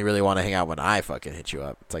you only really want to hang out when I fucking hit you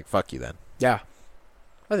up. It's like, fuck you then. Yeah.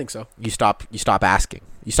 I think so. You stop asking.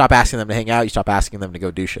 You stop asking them to hang out. You stop asking them to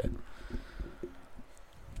go do shit.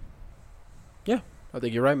 Yeah, I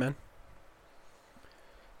think you're right, man.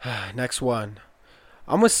 Next one.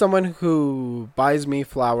 I'm with someone who buys me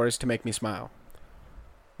flowers to make me smile.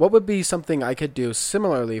 What would be something I could do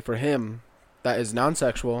similarly for him that is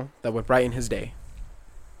non-sexual that would brighten his day?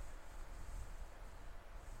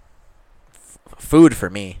 Food for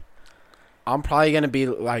me. I'm probably going to be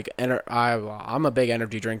like, I'm a big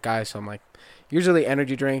energy drink guy, so I'm like, usually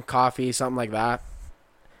energy drink, coffee, something like that.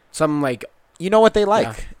 Something like... You know what they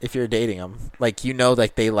like if you're dating them. Like, you know,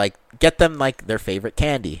 like, they like, get them, like, their favorite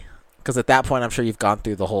candy. Because at that point, I'm sure you've gone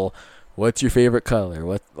through the whole, what's your favorite color?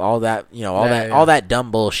 What, all that, you know, all that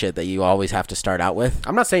dumb bullshit that you always have to start out with.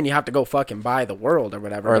 I'm not saying you have to go fucking buy the world or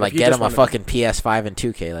whatever. Or, like, get them a fucking PS5 and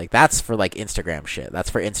 2K. Like, that's for, like, Instagram shit. That's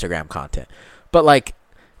for Instagram content. But, like,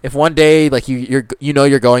 if one day, like, you're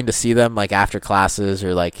going to see them, like, after classes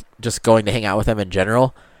or, like, just going to hang out with them in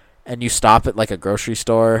general, and you stop at, like, a grocery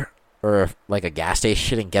store or, like, a gas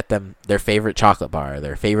station and get them their favorite chocolate bar,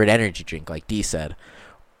 their favorite energy drink, like D said,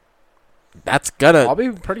 that's gonna... I'll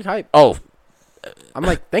be pretty hyped. Oh. I'm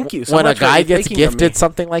like, thank you so when much. When a guy gets gifted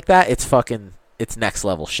something like that, it's next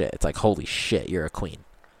level shit. It's like, holy shit, you're a queen.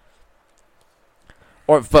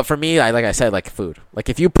 But for me, like I said, like, food. Like,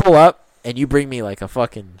 if you pull up and you bring me, like, a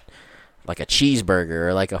fucking... like a cheeseburger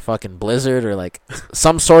or, like, a fucking Blizzard or, like,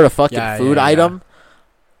 some sort of fucking food item,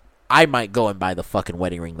 I might go and buy the fucking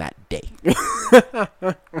wedding ring that day.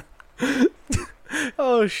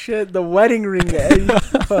 Oh shit, the wedding ring.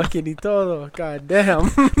 Fucking y todo. God damn.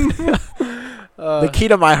 The key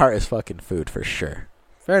to my heart is fucking food for sure.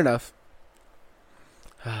 Fair enough.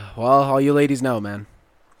 Well, all you ladies know, man.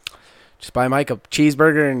 Just buy Mike a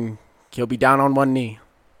cheeseburger and he'll be down on one knee.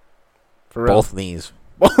 For real. Both knees.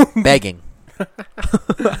 Begging.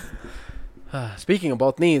 Speaking of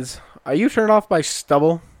both knees, are you turned off by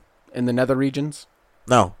stubble in the nether regions?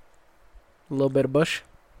 No. A little bit of bush?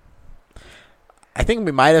 I think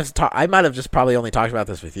we might have I might have just probably only talked about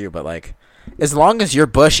this with you, but, like, as long as your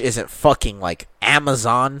bush isn't fucking, like,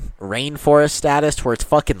 Amazon rainforest status where it's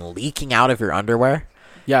fucking leaking out of your underwear.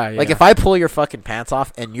 Yeah. Like, if I pull your fucking pants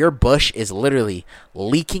off and your bush is literally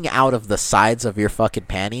leaking out of the sides of your fucking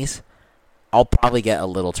panties, I'll probably get a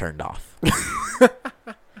little turned off.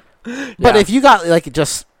 But if you got, like,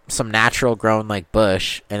 just some natural grown, like,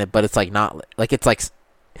 bush, but it's, like, not, like, it's, like,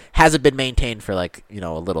 hasn't been maintained for, like, you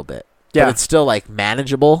know, a little bit. Yeah. But it's still, like,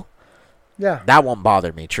 manageable. Yeah. That won't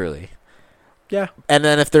bother me, truly. Yeah. And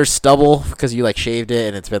then if there's stubble because you like shaved it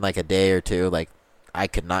and it's been like a day or two, like I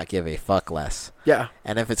could not give a fuck less. Yeah.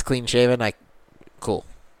 And if it's clean shaven, cool.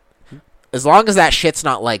 As long as that shit's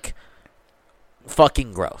not like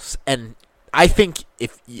fucking gross. And I think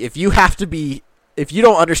if you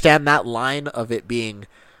don't understand that line of it being,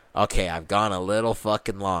 okay, I've gone a little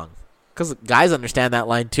fucking long. Because guys understand that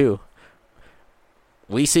line too.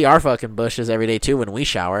 We see our fucking bushes every day too when we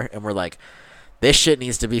shower, and we're like, this shit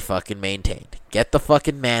needs to be fucking maintained. Get the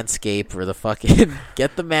fucking Manscaped or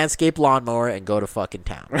get the Manscaped lawnmower and go to fucking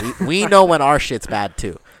town. We know when our shit's bad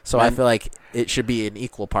too. So I feel like it should be an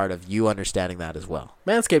equal part of you understanding that as well.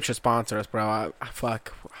 Manscaped should sponsor us, bro.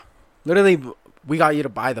 Fuck. Literally, we got you to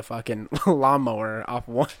buy the fucking lawnmower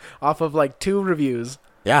off of like 2 reviews.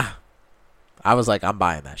 Yeah. I was like, I'm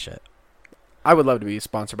buying that shit. I would love to be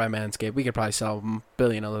sponsored by Manscaped. We could probably sell a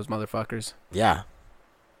billion of those motherfuckers. Yeah.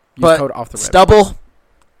 Use code off the rip. Stubble,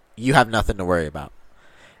 you have nothing to worry about.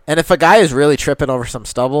 And if a guy is really tripping over some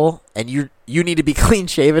stubble and you need to be clean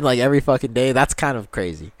shaven like every fucking day, that's kind of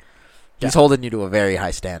crazy. He's holding you to a very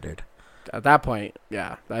high standard. At that point,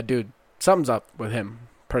 yeah, that dude, something's up with him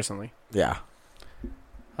personally. Yeah.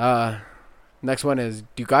 Next one is,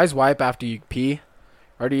 do guys wipe after you pee?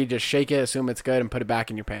 Or do you just shake it, assume it's good, and put it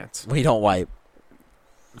back in your pants? We don't wipe.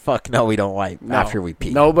 Fuck no, we don't wipe after we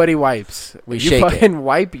pee. Nobody wipes. If you shake fucking it.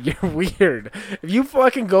 Wipe, you're weird. If you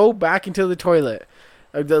fucking go back into the toilet,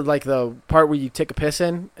 like the part where you take a piss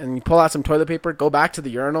in, and you pull out some toilet paper, go back to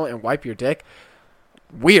the urinal and wipe your dick,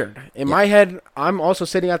 weird. In my head, I'm also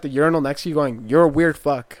sitting at the urinal next to you going, you're a weird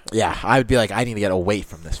fuck. Yeah, I would be like, I need to get away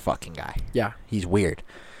from this fucking guy. Yeah. He's weird.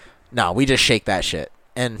 No, we just shake that shit.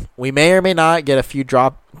 And we may or may not get a few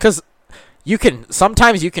drop, because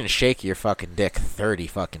sometimes you can shake your fucking dick 30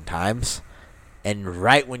 fucking times, and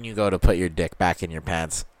right when you go to put your dick back in your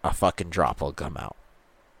pants, a fucking drop will come out.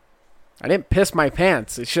 I didn't piss my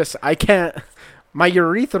pants. It's just, I can't, my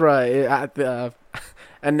urethra at the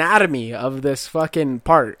anatomy of this fucking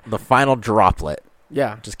part. The final droplet.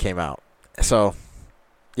 Yeah. Just came out. So,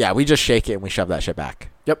 yeah, we just shake it and we shove that shit back.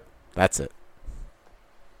 Yep. That's it.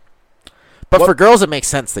 But for girls, it makes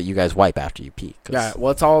sense that you guys wipe after you pee. Yeah,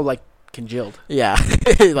 well, it's all, like, congealed. Yeah.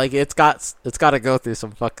 Like, it's got to go through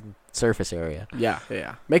some fucking surface area. Yeah.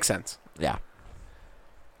 Makes sense. Yeah.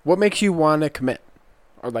 What makes you want to commit?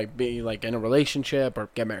 Or, like, be, like, in a relationship or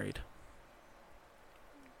get married?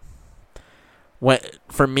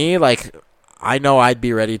 For me, like, I know I'd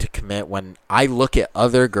be ready to commit when I look at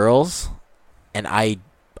other girls and I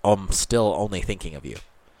am still only thinking of you.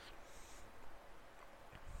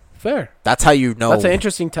 Fair. That's how you know. That's an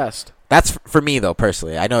interesting test. That's for me, though,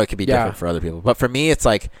 personally. I know it could be different for other people. But for me, it's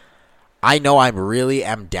like, I know I really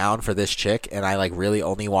am down for this chick and I, like, really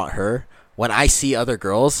only want her. When I see other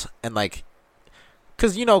girls and, like,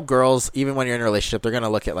 because, you know, girls, even when you're in a relationship, they're going to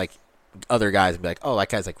look at, like, other guys and be like, oh, that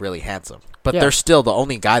guy's, like, really handsome. But they're still the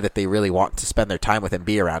only guy that they really want to spend their time with and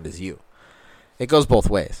be around is you. It goes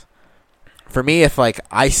both ways. For me, if, like,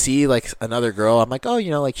 I see, like, another girl, I'm like, oh,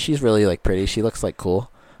 you know, like, she's really, like, pretty. She looks, like,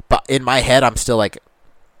 cool. But in my head, I'm still, like,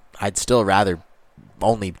 I'd still rather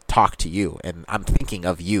only talk to you. And I'm thinking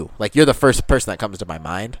of you. Like, you're the first person that comes to my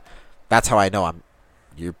mind. That's how I know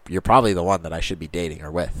you're probably the one that I should be dating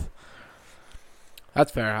or with.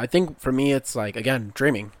 That's fair. I think for me, it's like, again,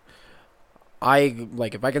 dreaming.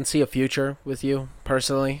 If I can see a future with you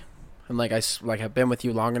personally, and like I have been with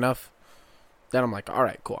you long enough, then I'm like, all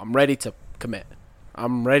right, cool. I'm ready to commit.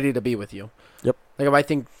 I'm ready to be with you. Yep. Like if I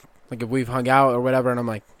think, like if we've hung out or whatever, and I'm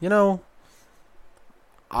like, you know,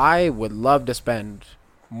 I would love to spend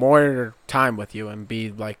more time with you and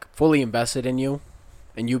be like fully invested in you,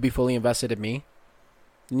 and you be fully invested in me.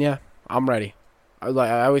 Yeah, I'm ready. I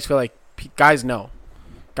always feel like guys know.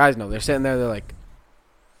 They're sitting there. They're like,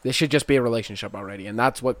 this should just be a relationship already, and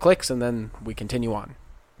that's what clicks, and then we continue on.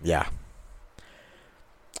 Yeah.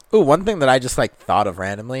 Ooh, one thing that I just like thought of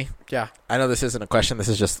randomly. Yeah. I know this isn't a question. This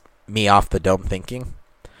is just me off the dome thinking.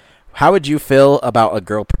 How would you feel about a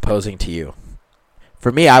girl proposing to you?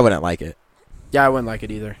 For me, I wouldn't like it. Yeah, I wouldn't like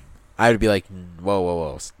it either. I would be like,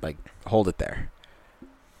 whoa. Like, hold it there.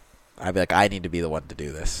 I'd be like, I need to be the one to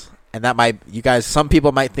do this. And that might, some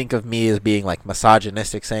people might think of me as being like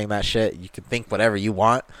misogynistic saying that shit. You can think whatever you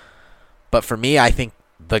want. But for me, I think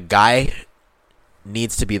the guy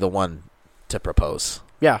needs to be the one to propose.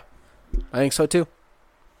 Yeah, I think so too.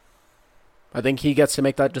 I think he gets to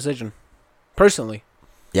make that decision. Personally.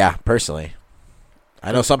 Yeah, personally.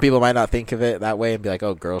 I know some people might not think of it that way and be like,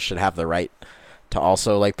 oh, girls should have the right to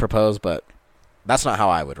also like propose, but that's not how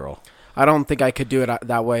I would roll. I don't think I could do it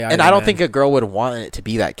that way either, and I don't think a girl would want it to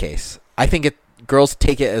be that case. I think girls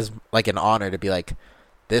take it as like an honor to be like,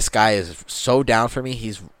 this guy is so down for me,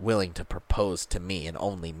 he's willing to propose to me and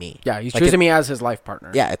only me. Yeah, he's like choosing me as his life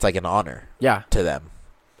partner. Yeah, it's like an honor. Yeah. To them.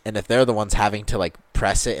 And if they're the ones having to like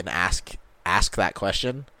press it and ask that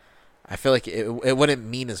question, I feel like it wouldn't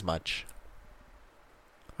mean as much.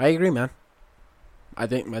 I agree, man. I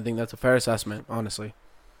think that's a fair assessment, honestly.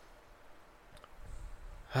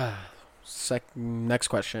 Next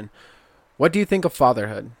question. What do you think of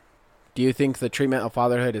fatherhood? Do you think the treatment of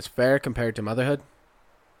fatherhood is fair compared to motherhood?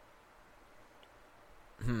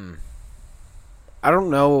 I don't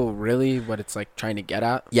know really what it's like trying to get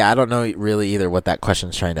at. Yeah, I don't know really either what that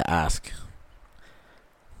question's trying to ask.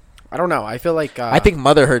 I don't know. I feel like I think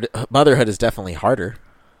motherhood is definitely harder.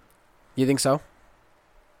 You think so?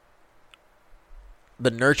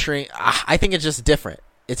 The nurturing, I think it's just different.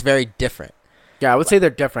 It's very different. Yeah, I would say they're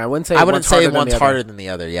different. I wouldn't say one's harder than the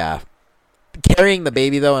other. Yeah, carrying the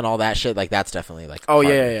baby though and all that shit, like that's definitely like harder.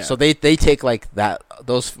 Yeah. So they take like that,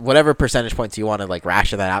 those whatever percentage points you want to like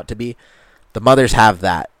ration that out to be. The mothers have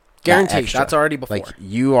that guaranteed. That's already before. Like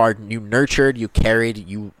you nurtured, you carried,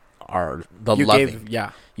 you are the loving.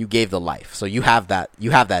 You gave the life. So you have that. You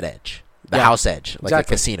have that edge, the house edge, like a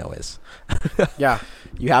casino is. Yeah,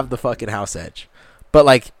 you have the fucking house edge. But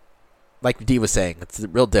like D was saying, it's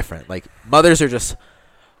real different. Like mothers are just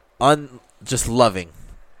loving,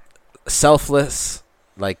 selfless,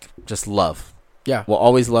 like just love. Yeah, will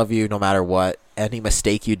always love you no matter what. Any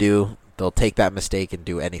mistake you do, they'll take that mistake and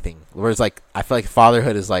do anything. Whereas like I feel like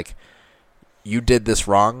fatherhood is like, you did this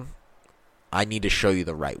wrong, I need to show you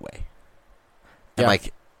the right way. And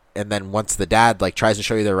and then once the dad like tries to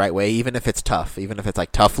show you the right way, even if it's tough, even if it's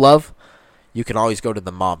like tough love, you can always go to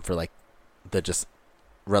the mom for like the just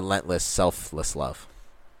relentless, selfless love.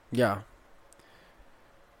 Yeah.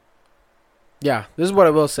 Yeah, this is what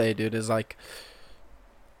I will say, dude, is like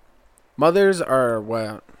mothers are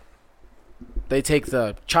what they take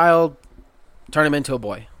the child, turn him into a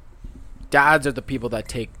boy. Dads are the people that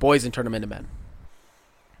take boys and turn them into men.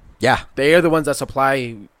 Yeah. They are the ones that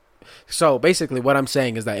supply. So basically what I'm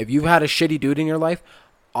saying is that if you've had a shitty dude in your life,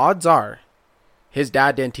 odds are his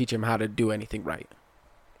dad didn't teach him how to do anything right.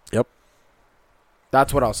 Yep.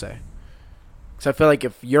 That's what I'll say. So I feel like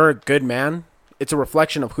if you're a good man, it's a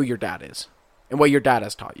reflection of who your dad is and what your dad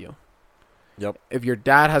has taught you. Yep. If your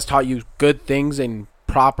dad has taught you good things and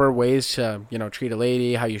proper ways to, treat a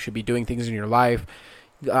lady, how you should be doing things in your life,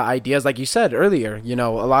 ideas like you said earlier, a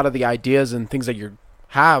lot of the ideas and things that you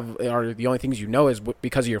have are the only things is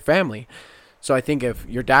because of your family. So I think if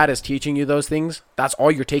your dad is teaching you those things, that's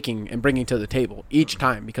all you're taking and bringing to the table each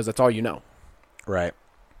time because that's all you know. Right.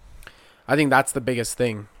 I think that's the biggest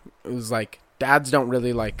thing. It was like dads don't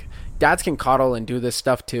really dads can coddle and do this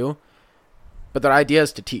stuff too, but their idea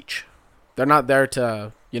is to teach. They're not there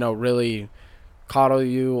to, really coddle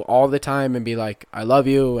you all the time and be like, I love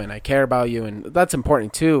you and I care about you. And that's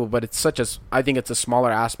important too, but I think it's a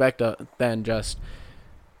smaller aspect than just,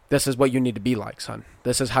 this is what you need to be like, son.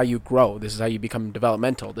 This is how you grow. This is how you become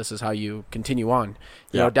developmental. This is how you continue on.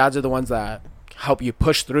 You know, dads are the ones that help you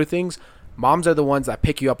push through things. Moms are the ones that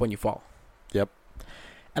pick you up when you fall. Yep.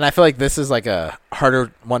 And I feel like this is like a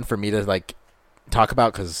harder one for me to like talk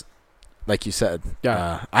about because, like you said,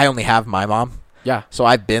 I only have my mom. Yeah. So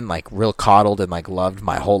I've been like real coddled and like loved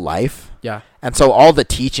my whole life. Yeah. And so all the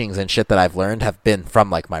teachings and shit that I've learned have been from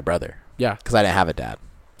like my brother. Yeah. Because I didn't have a dad.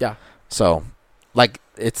 Yeah. So like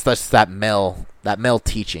it's just that male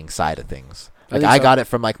teaching side of things. Like I got it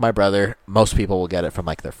from like my brother. Most people will get it from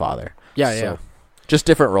like their father. Yeah. So, just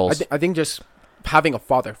different roles. I think just having a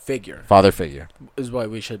father figure is what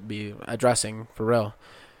we should be addressing for real.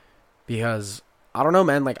 Because I don't know,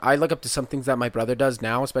 man. Like I look up to some things that my brother does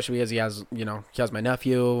now, especially as he has my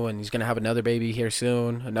nephew and he's gonna have another baby here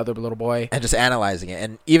soon, another little boy. And just analyzing it,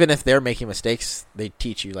 and even if they're making mistakes, they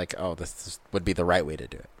teach you like, oh, this would be the right way to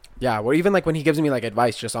do it. Yeah, or even like when he gives me like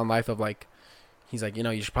advice just on life of like, he's like,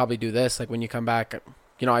 you should probably do this. Like when you come back,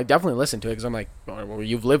 I definitely listen to it because I'm like, well,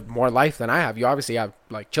 you've lived more life than I have. You obviously have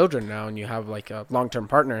like children now, and you have like a long-term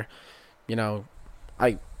partner.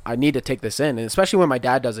 I need to take this in, and especially when my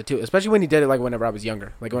dad does it too. Especially when he did it like whenever I was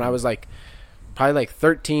younger, like when I was like probably like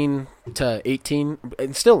 13 to 18,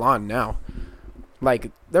 and still on now.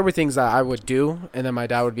 Like there were things that I would do, and then my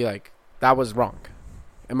dad would be like, "That was wrong,"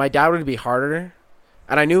 and my dad would be harder.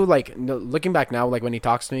 And I knew, like, looking back now, like when he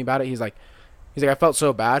talks to me about it, he's like, I felt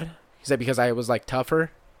so bad. He said because I was like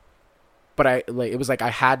tougher, but it was like I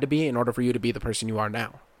had to be in order for you to be the person you are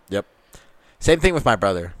now. Yep. Same thing with my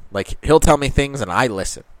brother. Like he'll tell me things and I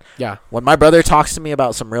listen. Yeah. When my brother talks to me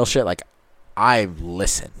about some real shit, like I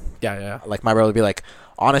listen. Yeah. Like my brother would be like,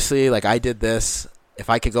 honestly, like I did this if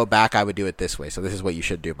I could go back, I would do it this way. So this is what you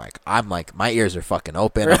should do, Mike. I'm like, my ears are fucking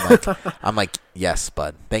open. I'm like, yes,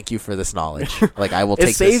 bud. Thank you for this knowledge. Like, I will take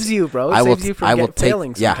this. It saves you, bro. It saves you from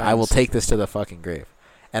failing sometimes. Yeah, I will take this to the fucking grave.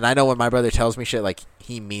 And I know when my brother tells me shit, like,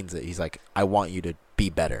 he means it. He's like, I want you to be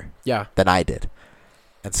better than I did.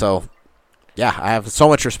 And so, yeah, I have so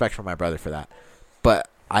much respect for my brother for that. But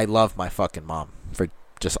I love my fucking mom for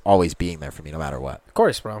just always being there for me no matter what. Of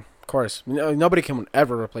course, bro. Of course. Nobody can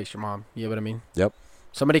ever replace your mom. You know what I mean? Yep.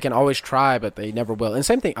 Somebody can always try, but they never will. And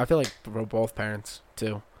same thing, I feel like for both parents,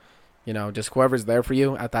 too. You know, just whoever's there for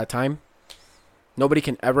you at that time, nobody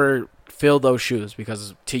can ever fill those shoes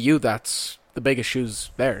because to you, that's the biggest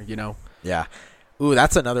shoes there, you know? Yeah. Ooh,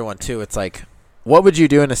 that's another one, too. It's like, what would you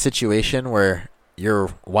do in a situation where your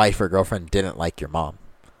wife or girlfriend didn't like your mom?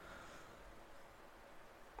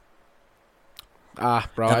 Bro,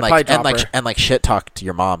 and I'd probably drop her. And shit talk to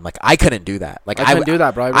your mom. Like, I couldn't do that. Like, I couldn't do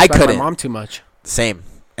that, bro. I respect my mom too much. Same.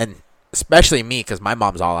 And especially me, because my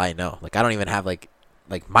mom's all I know. Like, I don't even have, like,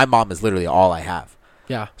 my mom is literally all I have.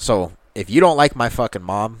 Yeah. So, if you don't like my fucking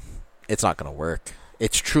mom, it's not going to work.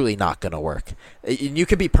 It's truly not going to work. You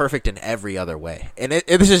could be perfect in every other way. And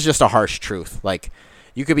this is just a harsh truth. Like,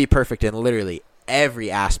 you could be perfect in literally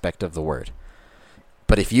every aspect of the word.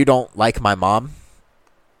 But if you don't like my mom,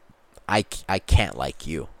 I can't like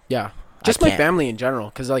you. Yeah. Just my family in general.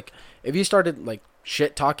 Because, like, if you started, like,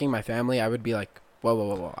 shit talking my family, I would be like,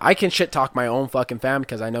 whoa. I can shit talk my own fucking fam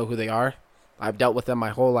because I know who they are. I've dealt with them my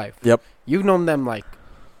whole life. Yep. You've known them, like,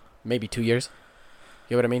 maybe 2 years.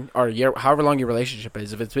 You know what I mean? Or a year, however long your relationship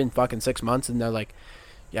is. If it's been fucking 6 months and they're like,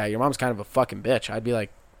 yeah, your mom's kind of a fucking bitch, I'd be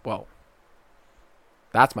like, whoa.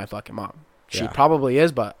 That's my fucking mom. She probably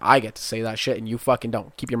is, but I get to say that shit and you fucking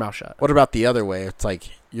don't. Keep your mouth shut. What about the other way? It's like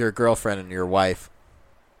your girlfriend and your wife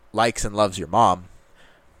likes and loves your mom,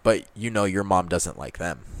 but you know your mom doesn't like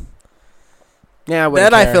them. Yeah,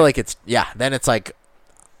 then I feel like then it's like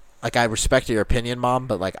I respect your opinion, Mom,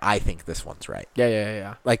 but like I think this one's right.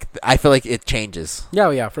 Yeah. Like I feel like it changes.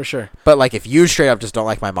 Yeah, for sure. But like if you straight up just don't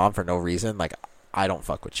like my mom for no reason, like I don't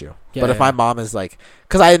fuck with you. Yeah, but if my mom is like,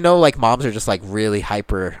 because I know like moms are just like really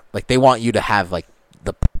hyper, like they want you to have like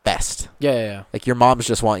the best. Yeah. Like your moms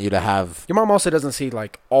just want you to have. Your mom also doesn't see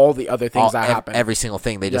like all the other things that happen. Every single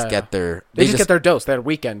thing. They just get their. They just get their dose, their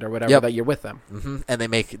weekend or whatever that you're with them. Mm-hmm. And they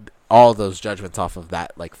make all those judgments off of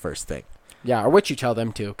that like first thing. Yeah, or what you tell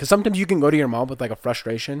them to. Because sometimes you can go to your mom with like a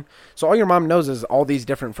frustration. So all your mom knows is all these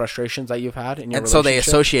different frustrations that you've had in your relationship. And so they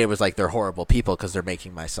associate it with like they're horrible people because they're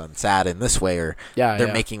making my son sad in this way, or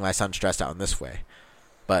they're making my son stressed out in this way.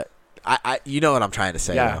 But I you know what I'm trying to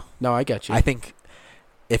say. Yeah, though. No, I get you. I think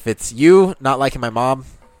if it's you not liking my mom,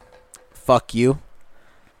 fuck you.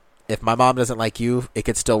 If my mom doesn't like you, it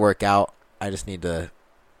could still work out. I just need to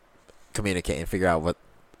communicate and figure out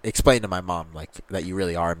explain to my mom like that you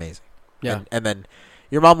really are amazing. Yeah. And then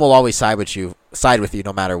your mom will always side with you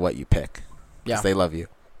no matter what you pick. Because they love you.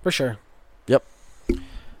 For sure. Yep. I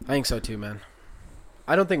think so too, man.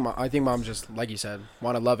 I think moms just, like you said,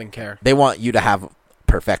 want to love and care. They want you to have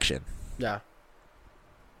perfection. Yeah.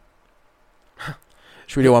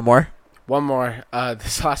 Should we do one more? One more.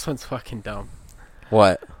 This last one's fucking dumb.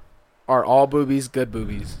 What? Are all boobies good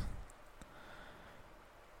boobies?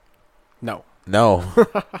 No.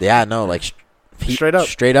 Yeah, no. Like Straight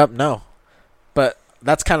up, no. But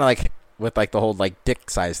that's kind of like with like the whole like dick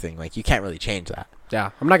size thing. Like you can't really change that.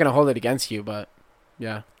 Yeah, I'm not gonna hold it against you, but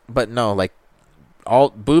yeah. But no, like all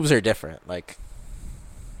boobs are different. Like,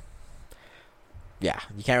 yeah,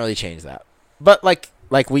 you can't really change that. But like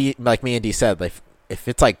me and D said, like if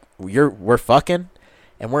it's like we're fucking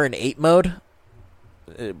and we're in 8 mode,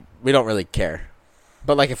 we don't really care.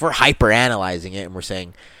 But like if we're hyper analyzing it and we're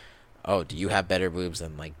saying, oh, do you have better boobs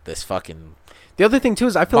than like this fucking. The other thing too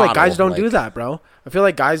is I feel like guys don't do that, bro. I feel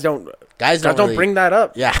like guys don't really bring that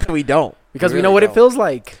up. Yeah, we don't. Because we know what it feels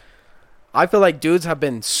like. I feel like dudes have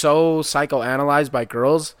been so psychoanalyzed by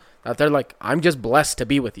girls that they're like, I'm just blessed to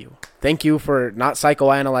be with you. Thank you for not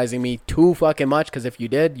psychoanalyzing me too fucking much, because if you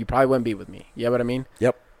did, you probably wouldn't be with me. You know what I mean?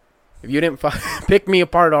 Yep. If you didn't pick me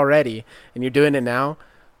apart already and you're doing it now,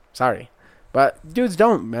 sorry. But dudes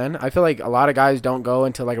don't, man. I feel like a lot of guys don't go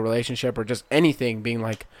into like a relationship or just anything being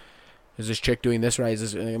like, is this chick doing this right?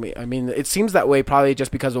 I mean, it seems that way probably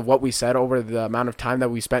just because of what we said over the amount of time that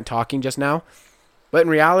we spent talking just now. But in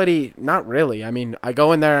reality, not really. I mean, I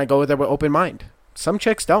go in there and I go with there with open mind. Some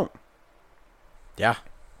chicks don't. Yeah.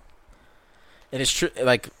 And it's true.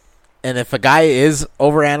 Like, and if a guy is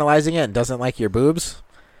overanalyzing it and doesn't like your boobs,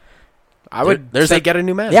 I would say get a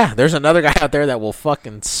new man. Yeah, there's another guy out there that will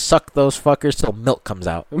fucking suck those fuckers till milk comes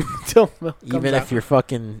out. Till milk comes even if you're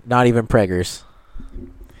fucking not even preggers.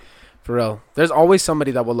 For real. There's always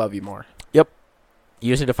somebody that will love you more. Yep.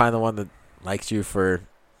 You just need to find the one that likes you for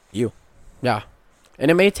you. Yeah. And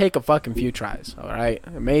it may take a fucking few tries, all right?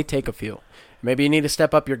 It may take a few. Maybe you need to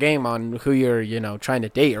step up your game on who you're, trying to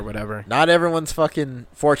date or whatever. Not everyone's fucking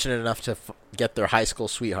fortunate enough to get their high school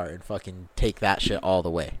sweetheart and fucking take that shit all the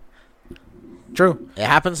way. True. It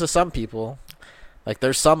happens to some people. Like,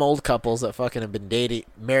 there's some old couples that fucking have been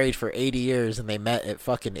married for 80 years, and they met at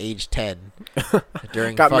fucking age 10.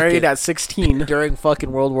 Got married at 16. During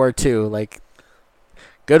fucking World War II. Like,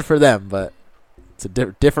 good for them, but it's a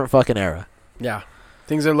different fucking era. Yeah.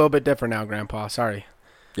 Things are a little bit different now, Grandpa. Sorry.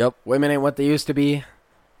 Yep. Women ain't what they used to be.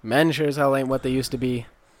 Men sure as hell ain't what they used to be.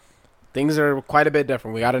 Things are quite a bit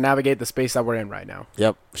different. We got to navigate the space that we're in right now.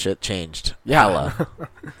 Yep. Shit changed. Yeah. Hella.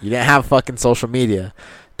 You didn't have fucking social media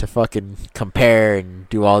to fucking compare and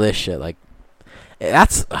do all this shit. Like,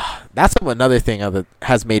 that's another thing that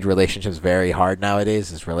has made relationships very hard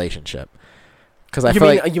nowadays is relationship. Because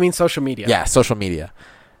you mean social media? Yeah, social media.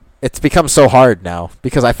 It's become so hard now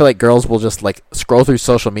because I feel like girls will just like scroll through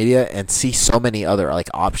social media and see so many other like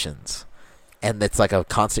options, and it's like a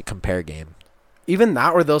constant compare game. Even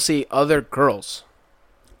that, or they'll see other girls.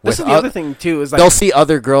 This is the other thing too. Is like they'll see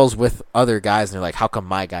other girls with other guys, and they're like, "How come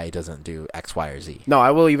my guy doesn't do X, Y, or Z?" No,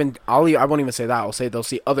 I won't even say that. I'll say they'll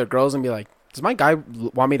see other girls and be like, "Does my guy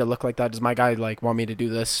want me to look like that? Does my guy like want me to do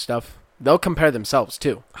this stuff?" They'll compare themselves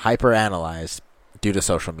too. Hyper-analyzed due to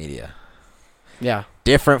social media. Yeah.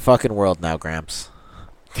 Different fucking world now, Gramps.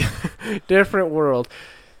 Different world.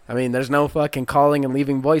 I mean, there's no fucking calling and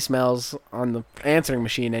leaving voicemails on the answering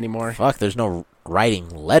machine anymore. Fuck, there's no writing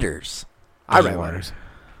letters. I write letters.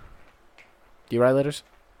 Do you write letters?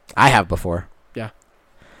 I have before. Yeah.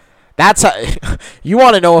 That's how, you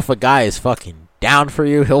want to know if a guy is fucking down for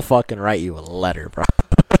you, he'll fucking write you a letter, bro.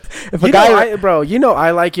 If a guy, I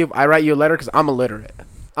like you. I write you a letter because I'm illiterate.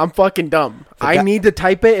 I'm fucking dumb. I need to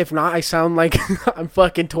type it. If not, I sound like I'm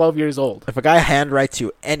fucking 12 years old. If a guy handwrites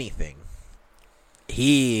you anything,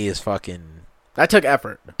 he is fucking... That took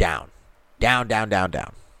effort. Down.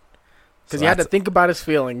 Because you had to think about his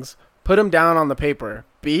feelings, put him down on the paper,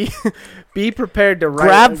 be prepared to write.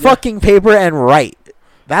 Grab fucking paper and write.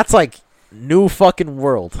 That's like new fucking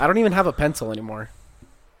world. I don't even have a pencil anymore.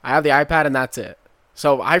 I have the iPad and that's it.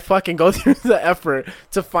 So I fucking go through the effort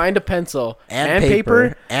to find a pencil and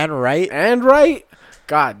paper and write.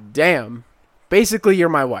 God damn. Basically, you're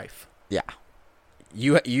my wife. Yeah.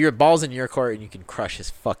 Your ball's in your court and you can crush his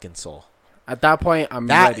fucking soul. At that point, I'm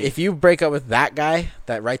ready. If you break up with that guy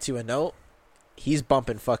that writes you a note, he's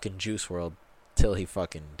bumping fucking Juice WRLD till he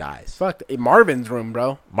fucking dies. Fuck, Marvin's Room,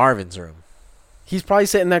 bro. Marvin's Room. He's probably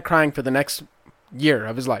sitting there crying for the next year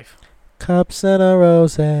of his life. Cups and a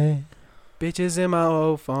rose. Bitches in my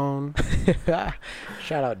old phone.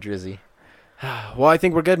 Shout out Drizzy. Well, I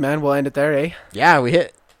think we're good, man. We'll end it there, eh? Yeah, we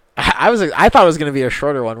hit. I thought it was going to be a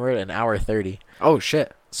shorter one. We're at an hour 30. Oh,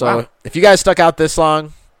 shit. So If you guys stuck out this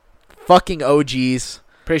long, fucking OGs.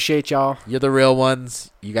 Appreciate y'all. You're the real ones.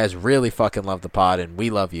 You guys really fucking love the pod, and we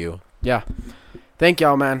love you. Yeah. Thank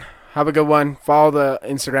y'all, man. Have a good one. Follow the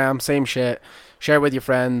Instagram. Same shit. Share it with your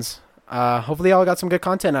friends. Hopefully y'all got some good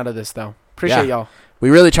content out of this, though. Appreciate y'all. We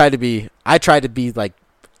really tried to be... I tried to be like...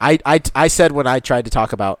 I said when I tried to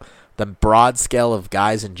talk about the broad scale of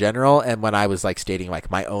guys in general, and when I was like stating like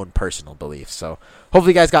my own personal beliefs. So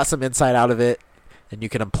hopefully you guys got some insight out of it, and you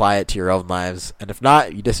can apply it to your own lives. And if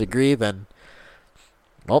not, you disagree, then...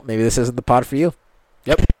 Well, maybe this isn't the pod for you.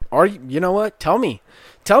 Yep. Or, you know what? Tell me.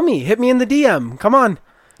 Hit me in the DM. Come on.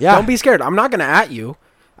 Yeah. Don't be scared. I'm not going to at you.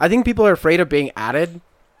 I think people are afraid of being added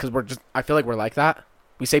because I feel like we're like that.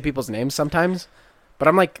 We say people's names sometimes. But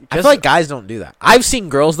I'm like... I feel like guys don't do that. I've seen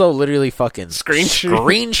girls, though, literally fucking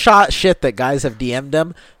screenshot shit that guys have DM'd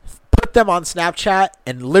them, put them on Snapchat,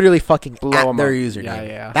 and literally fucking blow at their username.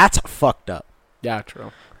 Yeah. That's fucked up. Yeah,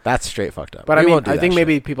 true. That's straight fucked up. But I think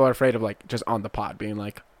maybe people are afraid of like just on the pod being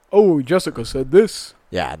like, oh, Jessica said this.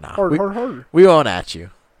 Yeah, nah. Hard. We won't at you.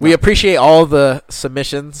 No. We appreciate all the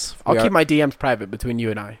submissions. I'll keep my DMs private between you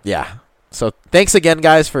and I. Yeah. So thanks again,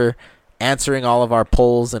 guys, for answering all of our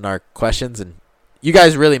polls and our questions. And you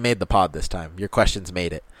guys really made the pod this time. Your questions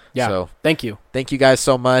made it. Yeah. So thank you. Thank you guys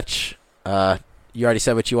so much. You already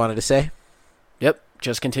said what you wanted to say? Yep.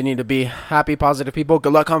 Just continue to be happy, positive people.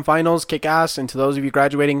 Good luck on finals. Kick ass. And to those of you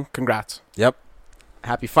graduating, congrats. Yep.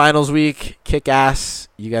 Happy finals week. Kick ass.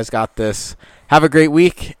 You guys got this. Have a great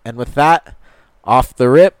week. And with that, off the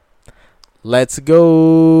rip, let's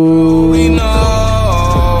go.